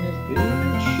up in this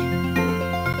bitch.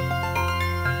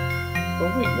 But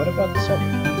wait, what about this other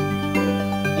one?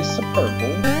 It's a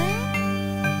purple.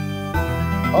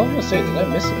 I was gonna say, did I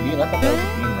miss a bean? I thought that was a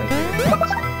bean right there.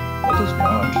 It is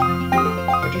not.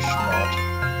 It is not.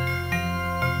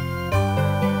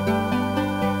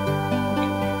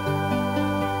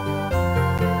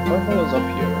 Purple is up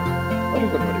here. Very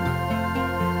good, very good.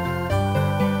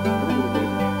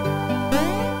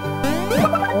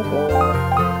 Purple.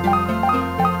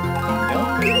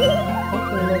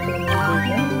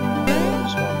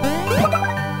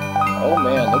 Oh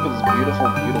man, look at this beautiful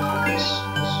beautifulness.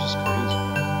 This is just crazy.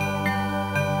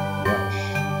 Gosh.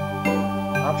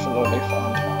 Absolutely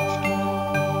fantastic.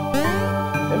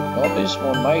 Oh, this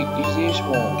one, mate. Is this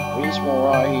one. This one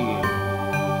right here.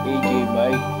 Here you go,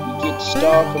 mate. You get the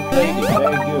star completed.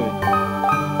 Very good.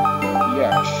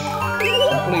 Yes.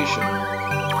 Completion.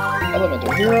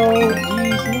 Elemental hero.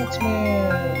 These nuts,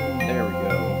 man. There we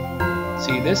go.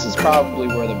 See, this is probably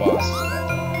where the boss is.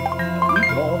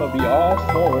 Gonna be all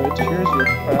for it. Here's your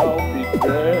pal, Big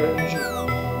Badge.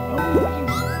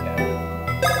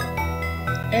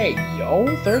 Hey, yo,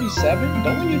 37?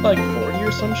 Don't we need like 40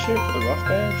 or some shit for the rough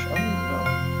badge? I don't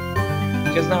even know.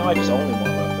 Because now I just only want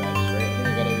rough badges, right? I think I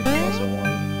got everything else I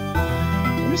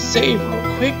wanted. Let me save real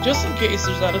quick, just in case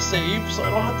there's not a save, so I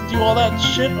don't have to do all that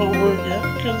shit over again.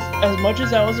 Because as much as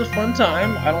that was a fun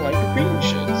time, I don't like repeating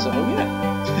shit. So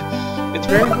yeah, it's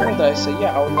very rare that I say,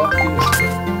 yeah, I would love to do this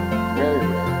again. Very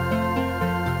rare.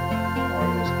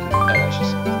 Mario's a king. Oh, that's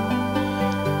just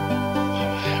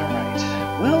alright.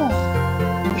 Well,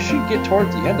 we should get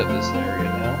towards the end of this area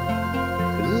now.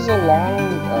 This is a long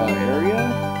area,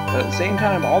 but at the same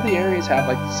time, all the areas have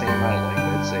like the same amount of length,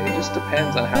 I'd say. It just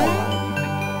depends on how long you think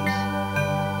it is.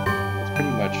 That's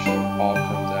pretty much all it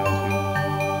comes down to.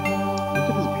 Look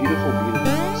at this beautiful,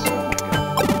 beautifulness. Oh my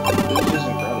god. This is just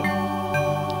incredible.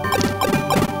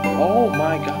 Oh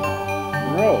my god.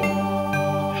 Bro.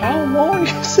 How long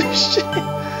is this shit?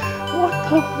 What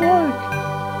the fuck?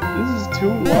 This is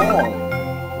too long.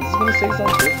 Is this gonna say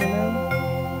something different now?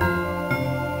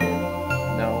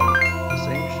 No.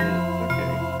 Same shit.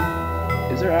 Okay.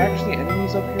 Is there actually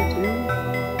enemies up here too?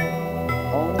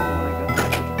 Oh my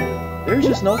god. There's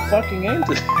just no fucking end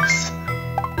to this.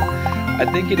 I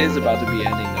think it is about to be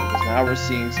ending though, because now we're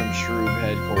seeing some shroob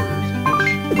headquarters,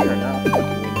 which we are now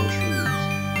fucking with no shroob.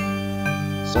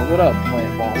 So what up,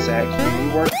 Plant Ballsackians? You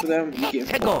work for them? You get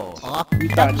fucked. You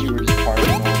thought you were just part of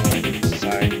normal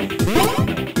society. No,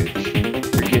 bitch.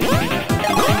 You're getting me now.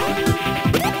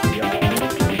 Y'all.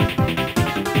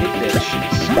 Hit that shit,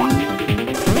 son.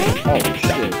 Oh,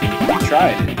 shit. You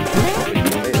tried it. But you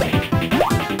failed.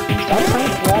 Stop trying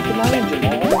to flop the nine,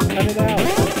 Jamal. Cut it out.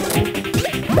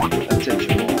 That's it,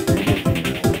 Jamal.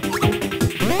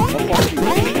 Oh, fuck you.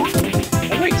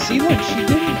 Oh, wait, see, look, she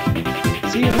didn't.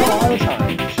 See it all the time.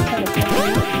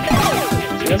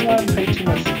 That's why I don't pay too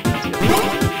much attention.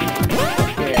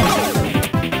 Okay.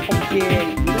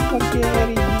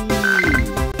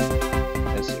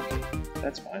 That's okay.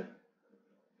 That's fine.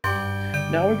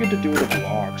 Now we're good to do the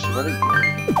vlogs. Really good.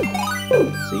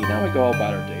 See, now we go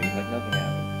about our day like nothing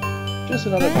happened. Just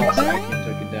another Ballsackian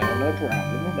took it down, no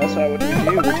problem. That's how we do. We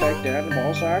take down the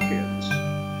Ballsackians.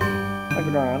 Take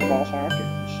it down the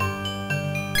Ballsackians.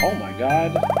 Oh my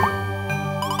god.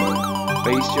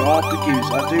 Face you off the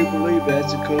goose. I do believe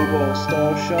that's a Cobalt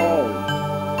Star show.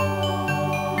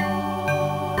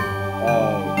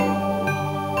 Oh no.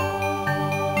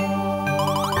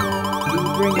 You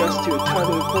bring us to a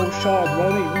tunnel full shard,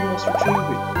 won't it? We must retrieve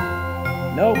it.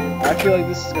 Nope. I feel like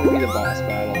this is gonna be the boss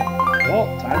battle. Well,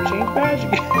 time change badge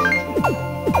again.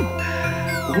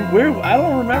 I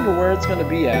don't remember where it's gonna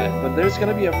be at, but there's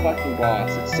gonna be a fucking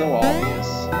boss. It's so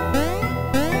obvious.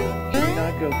 Can we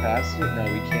not go past it? No,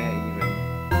 we can't even.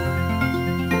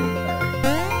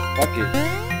 Fuck it.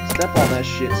 Step on that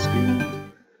shit, Scoob.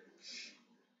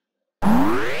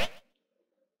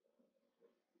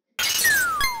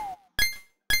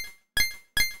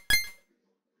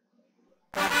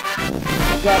 We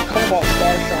got Cobalt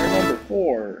Star Shard number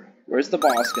 4. Where's the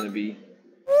boss gonna be?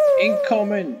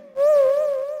 Incoming!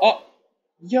 Oh!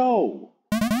 Yo!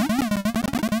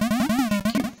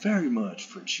 Thank you very much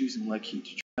for choosing Lucky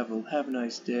to travel. Have a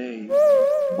nice day.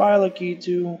 Bye, Lucky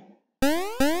 2.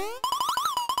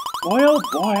 Boy, oh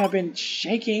boy, I've been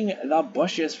shaking the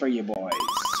bushes for you boys.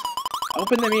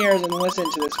 Open the ears and listen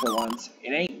to this for once.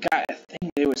 It ain't got a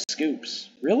thing to do with scoops.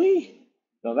 Really?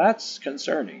 No, that's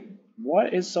concerning.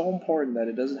 What is so important that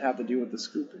it doesn't have to do with the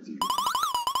scoop with you?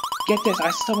 Get this,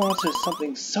 I stumbled onto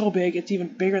something so big, it's even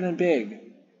bigger than big.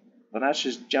 Well, that's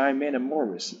just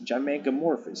Gigantomorphous.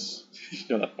 You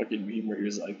know that fucking meme where he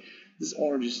was like, this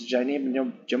orange is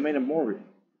Gigantomorphous.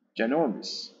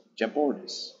 Ginormous.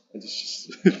 Jabordus. It's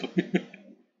just...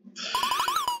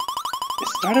 It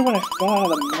started when I fell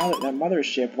out of that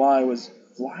mothership while I was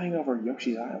flying over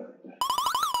Yoshi's Island.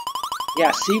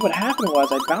 Yeah, see, what happened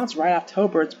was I bounced right off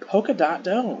Toadbird's polka dot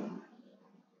dome.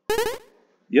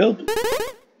 Yup.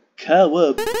 Cow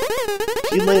up.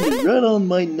 She landed right on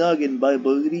my noggin, by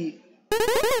boogity.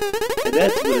 And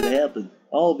that's what had happened.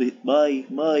 All of it, my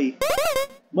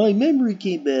memory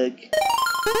came back.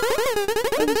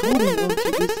 I was holding on to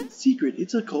this in secret.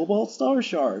 It's a Cobalt Star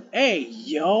Shard. Hey,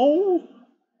 yo!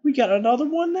 We got another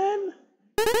one then?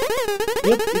 Yep,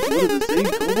 it's one of the same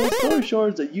Cobalt Star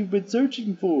Shards that you've been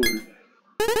searching for.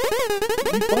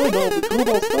 If you find all the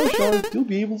Cobalt Star Shards, you'll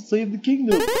be able to save the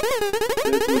kingdom.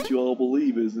 That's what you all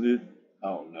believe, isn't it?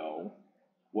 Oh no.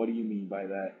 What do you mean by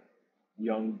that,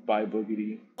 young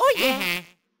Boogity? Oh yeah.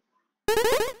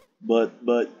 But,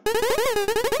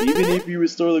 even if you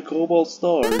restore the Cobalt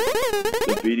Star,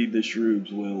 defeating the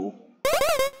Shroobs will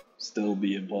still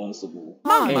be impossible.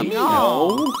 Hey,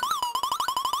 no!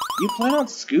 You plan on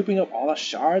scooping up all the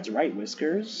shards, right,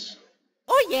 Whiskers?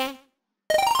 Oh yeah.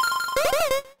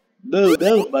 No,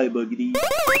 don't, Boogity.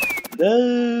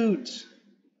 Don't!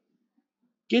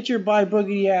 Get your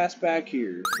Boogity ass back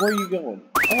here. Where are you going?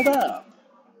 Hold up!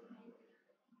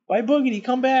 Boogity,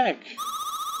 come back!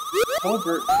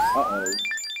 Covert. Uh-oh.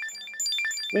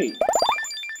 Wait.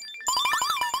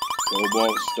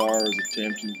 Cobalt Star is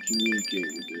attempting to communicate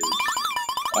with this.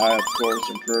 I, of course,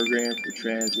 am programmed for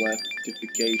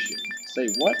translatification. Say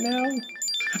what now?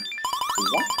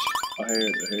 What?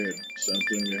 Ahead.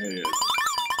 Something ahead. A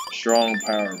strong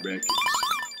power beckons.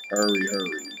 Hurry.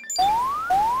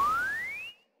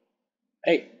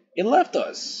 Hey, it left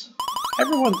us.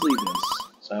 Everyone's leaving us.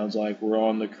 Sounds like we're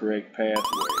on the correct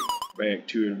pathway. Back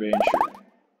to adventure.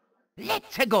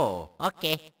 Let's go.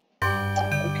 Okay.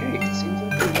 Okay, it seems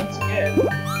like we once again.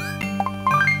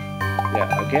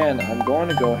 Yeah, again, I'm going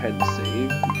to go ahead and save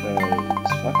because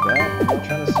fuck that. I'm not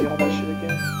trying to see all that shit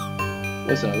again.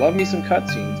 Listen, I love me some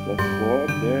cutscenes, but fuck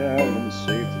that. I'm gonna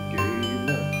save the game.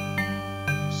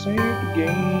 Gonna save the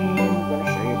game.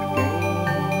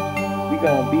 We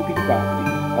going beepity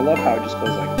boppity. I love how it just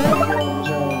goes like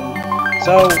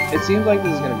so it seems like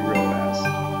this is gonna be real fast.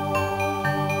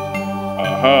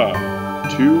 Aha!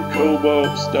 2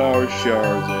 Cobalt Star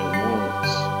Shards at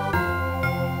once.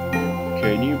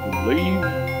 Can you believe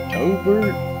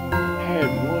Toadbird had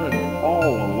one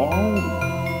all along?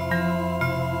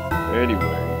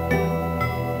 Anyway,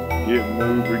 get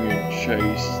moving and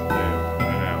chase them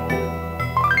down.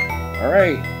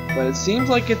 Alright, but it seems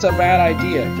like it's a bad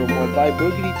idea. From what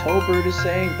Boogity Toadbird is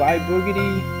saying,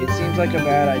 Boogity, it seems like a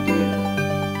bad idea.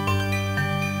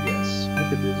 Yes,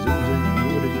 look at this.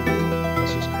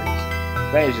 That's just crazy.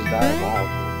 That is just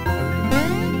diabolical.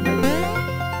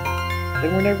 Then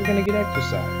we're never gonna get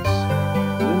exercise.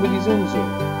 Zoomity zoom zoom.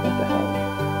 What the hell?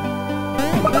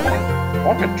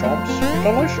 Pocket chomps.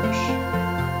 Delicious.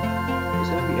 There's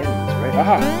gonna be enemies, right?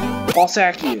 Aha!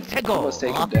 Ballsackians. Let's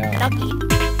take them down.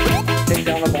 Take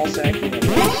down the Ballsackian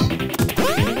enemies.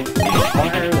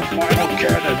 Fire the final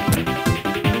cannon.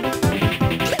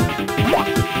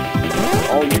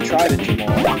 Oh, you tried it, Jamal.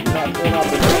 You're not pulling out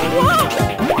the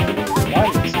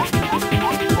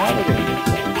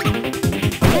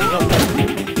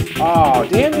oh,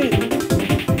 damn it! I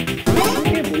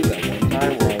can't believe that one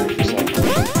time where I was just like, the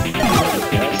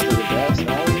best of the best,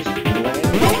 now we're just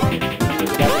landing.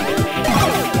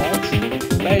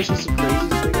 That is just the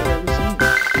craziest thing I've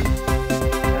ever seen.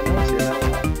 I know it's here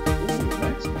now. Ooh,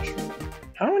 max mushroom.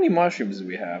 How many mushrooms do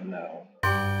we have now? Are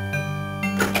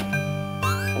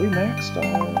we maxed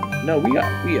out? No, we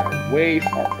are way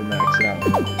far from maxing out.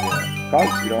 Yeah. Probably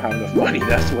because we don't have enough money,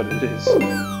 that's what it is.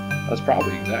 That's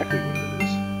probably exactly what it is.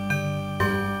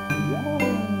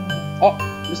 Oh,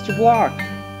 Mr. Block!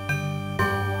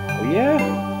 Oh yeah?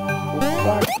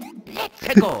 Block.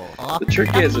 Let's go. The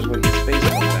trick is when his face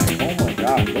comes back. Oh my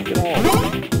god, look at all.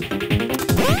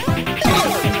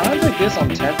 Times I like this, I'm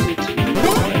tempted to use a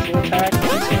special attack. At the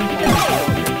same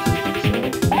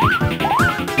time,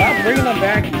 stop bringing them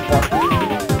back, you fucker.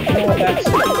 You know what that's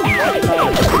like.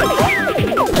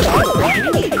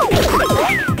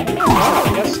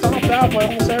 I got stomped out by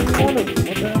almost every one of them.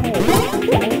 What the hell?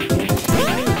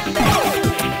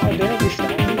 How dare they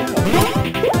stomp me out?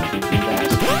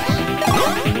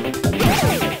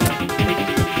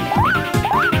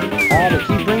 Oh, they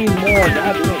keep bringing more.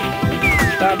 God damn.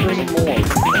 Stop bringing more.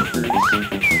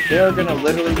 They're gonna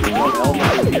literally become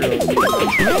elemental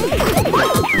heroes.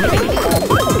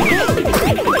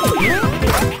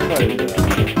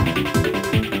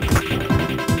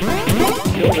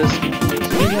 Kill this.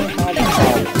 He's gonna cause a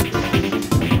problem.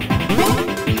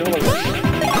 Kill the rest.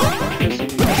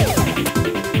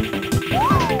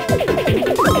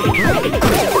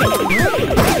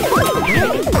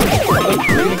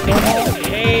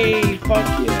 Hey, fuck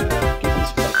yeah. Get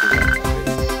these fuckers on my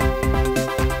face.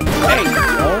 Hey,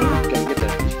 yo. Gotta get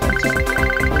that defense up.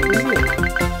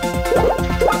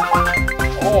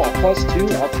 Oh, +2?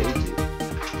 I'll take it.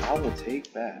 I will take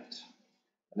that.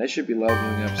 And they should be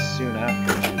leveling up soon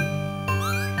after, too.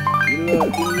 Get up,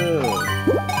 get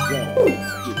up.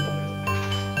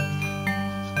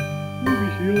 You be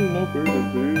healing up in the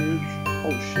bitch.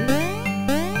 Oh, shit.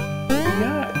 What we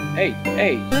got? Hey,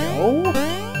 hey, yo.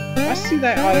 I see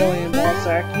that alien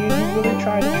Ballsackian. You really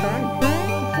tried to try me. What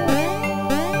the fuck?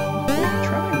 You really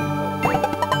tried me.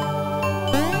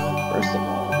 First of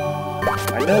all,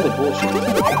 I know the bullshit.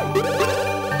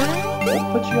 Let's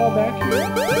put you all back here.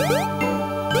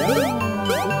 Oh,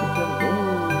 look at them go.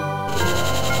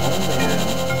 Oh, man.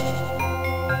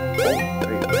 Oh,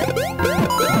 great.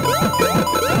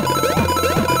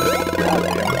 God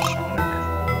damn it, Sonic.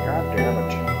 God damn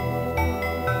it.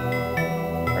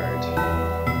 Alright.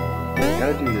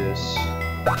 Gotta do this.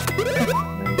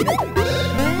 And then do this.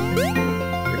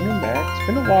 Bring him back. It's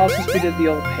been a while since we did the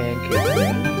old pancake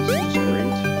thing. This is great.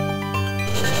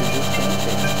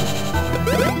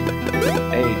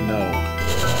 Hey, no.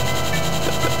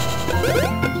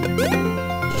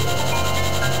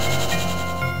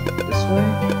 This way?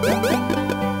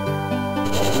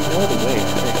 Oh, we know the way, I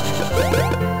think.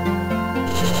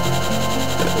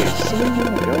 Wait, somebody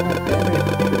wanna go? Damn it.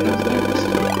 It is next.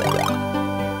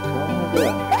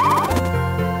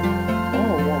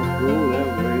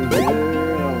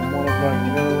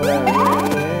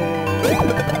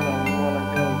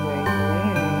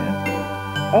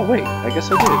 Oh wait, I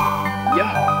guess I did.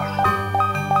 Yeah.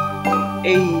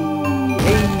 Hey,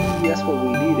 hey, that's what we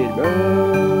needed, bro.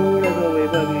 That's what we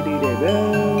fucking needed, bro.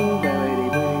 Buddy,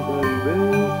 buddy, buddy, bro.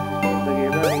 Look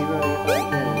at buddy, buddy, buddy,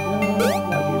 bro.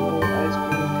 Lucky little ice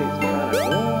cream tastes kinda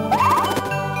good.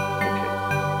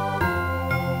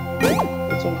 Okay.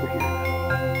 What's over here now?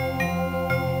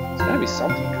 It's gotta be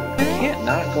something good. We can't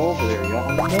not go over there,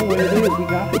 y'all. I know where it is. We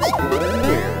gotta explore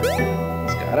everywhere.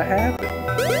 It's gotta happen.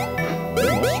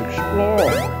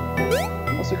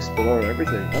 Let's explore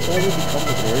everything. That's why we become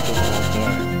the courageous of all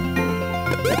time.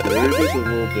 The courageous of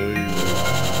all time.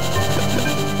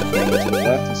 To the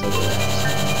left instead of the right.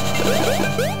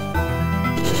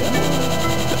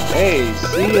 Hey,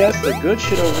 see, that's the good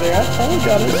shit over there. I told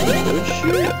y'all there's some good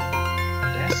shit.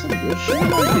 That's some good shit right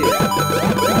there.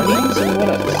 Beans and what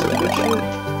else? Some good shit?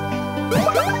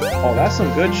 Oh, that's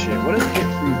some good shit. What is get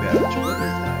free badge? What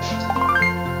is that?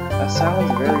 That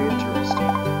sounds very interesting.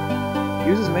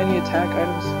 Use as many attack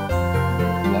items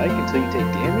you like until you take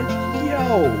damage?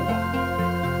 Yo!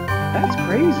 That's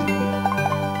crazy.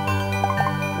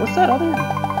 What's that other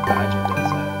badge that does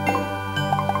that?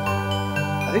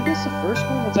 I think that's the first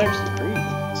one that's actually crazy.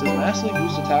 It says massively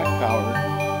boost attack power,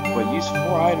 but use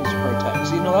 4 items per attack.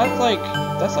 So you know that's like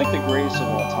the greatest of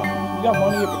all time. If you got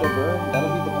money up to burn, that'll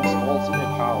be the most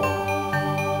ultimate power.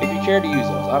 If you care to use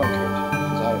those, I don't care to,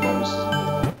 because I just...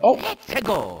 Oh! Let's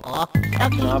go. I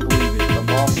cannot believe it. The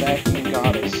Ballsackian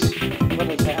goddess. What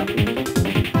is happening? The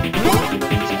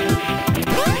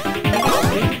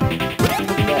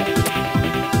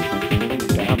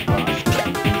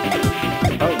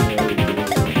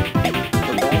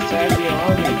Ballsackian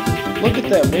army. Look at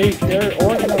them. They're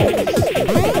organized.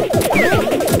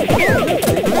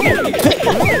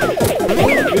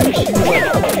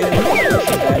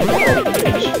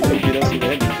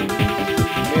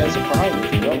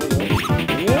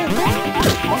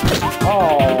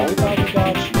 Oh, we thought we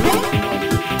got you.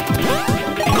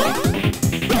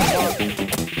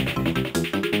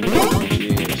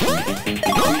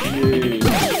 Jeez.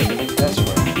 That's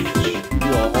right. You do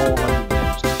a whole 100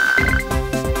 damage.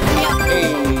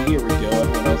 Hey, here we go.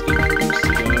 Everyone else get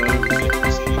boosted.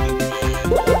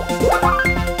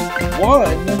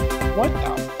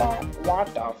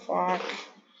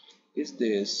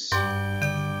 this?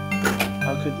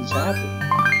 How could this happen?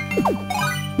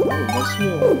 Oh, let's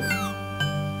heal.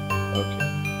 Okay.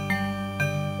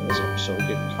 So we're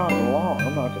getting kind of long.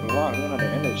 I'm not gonna lie, we're gonna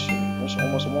end this shit. It's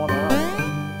almost 1 hour.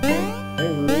 Hey,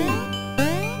 really?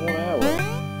 1 hour.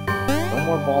 No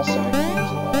more Ballsackians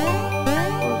allowed.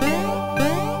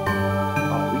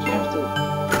 Oh, we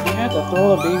have to throw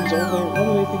the babies over there. What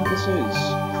do they think this is?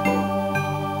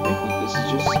 They think this is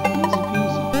just easy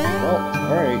peasy. Well,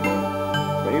 alright.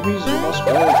 Babies, you must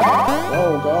go. Go,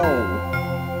 go.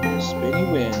 Spinny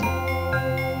win.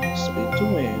 Spin to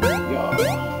win. Yeah.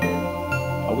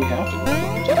 Oh, we have to go.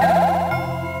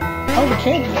 Oh, we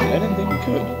can't do that. I didn't think we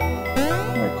could.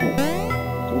 Alright, cool.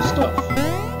 Cool stuff.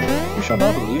 You shall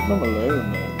not leave them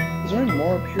alone, man. Is there any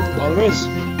more up here? Oh, there is.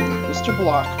 Mr.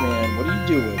 Blockman, what are you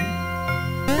doing?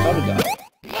 How to die?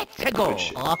 Let's go.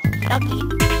 Okie dokie.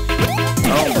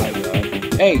 Oh my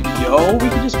god. Hey, yo, we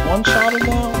can just one-shot him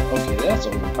now? Okay, that's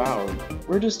overpowered.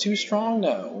 We're just too strong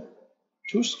now.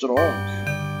 Too strong.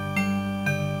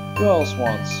 Who else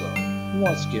wants some? Who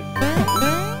wants gift?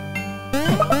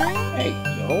 Hey,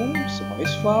 yo, some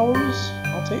ice flowers?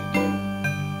 I'll take them.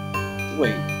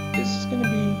 Wait, this is gonna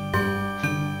be...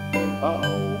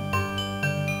 Uh-oh.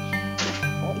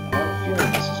 Well, I have a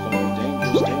feeling this is gonna be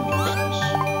dangerous.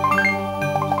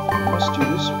 Let's do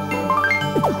this one.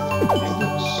 And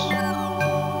this.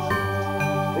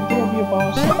 I think there'll be a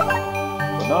boss.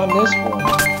 But not in this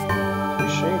one.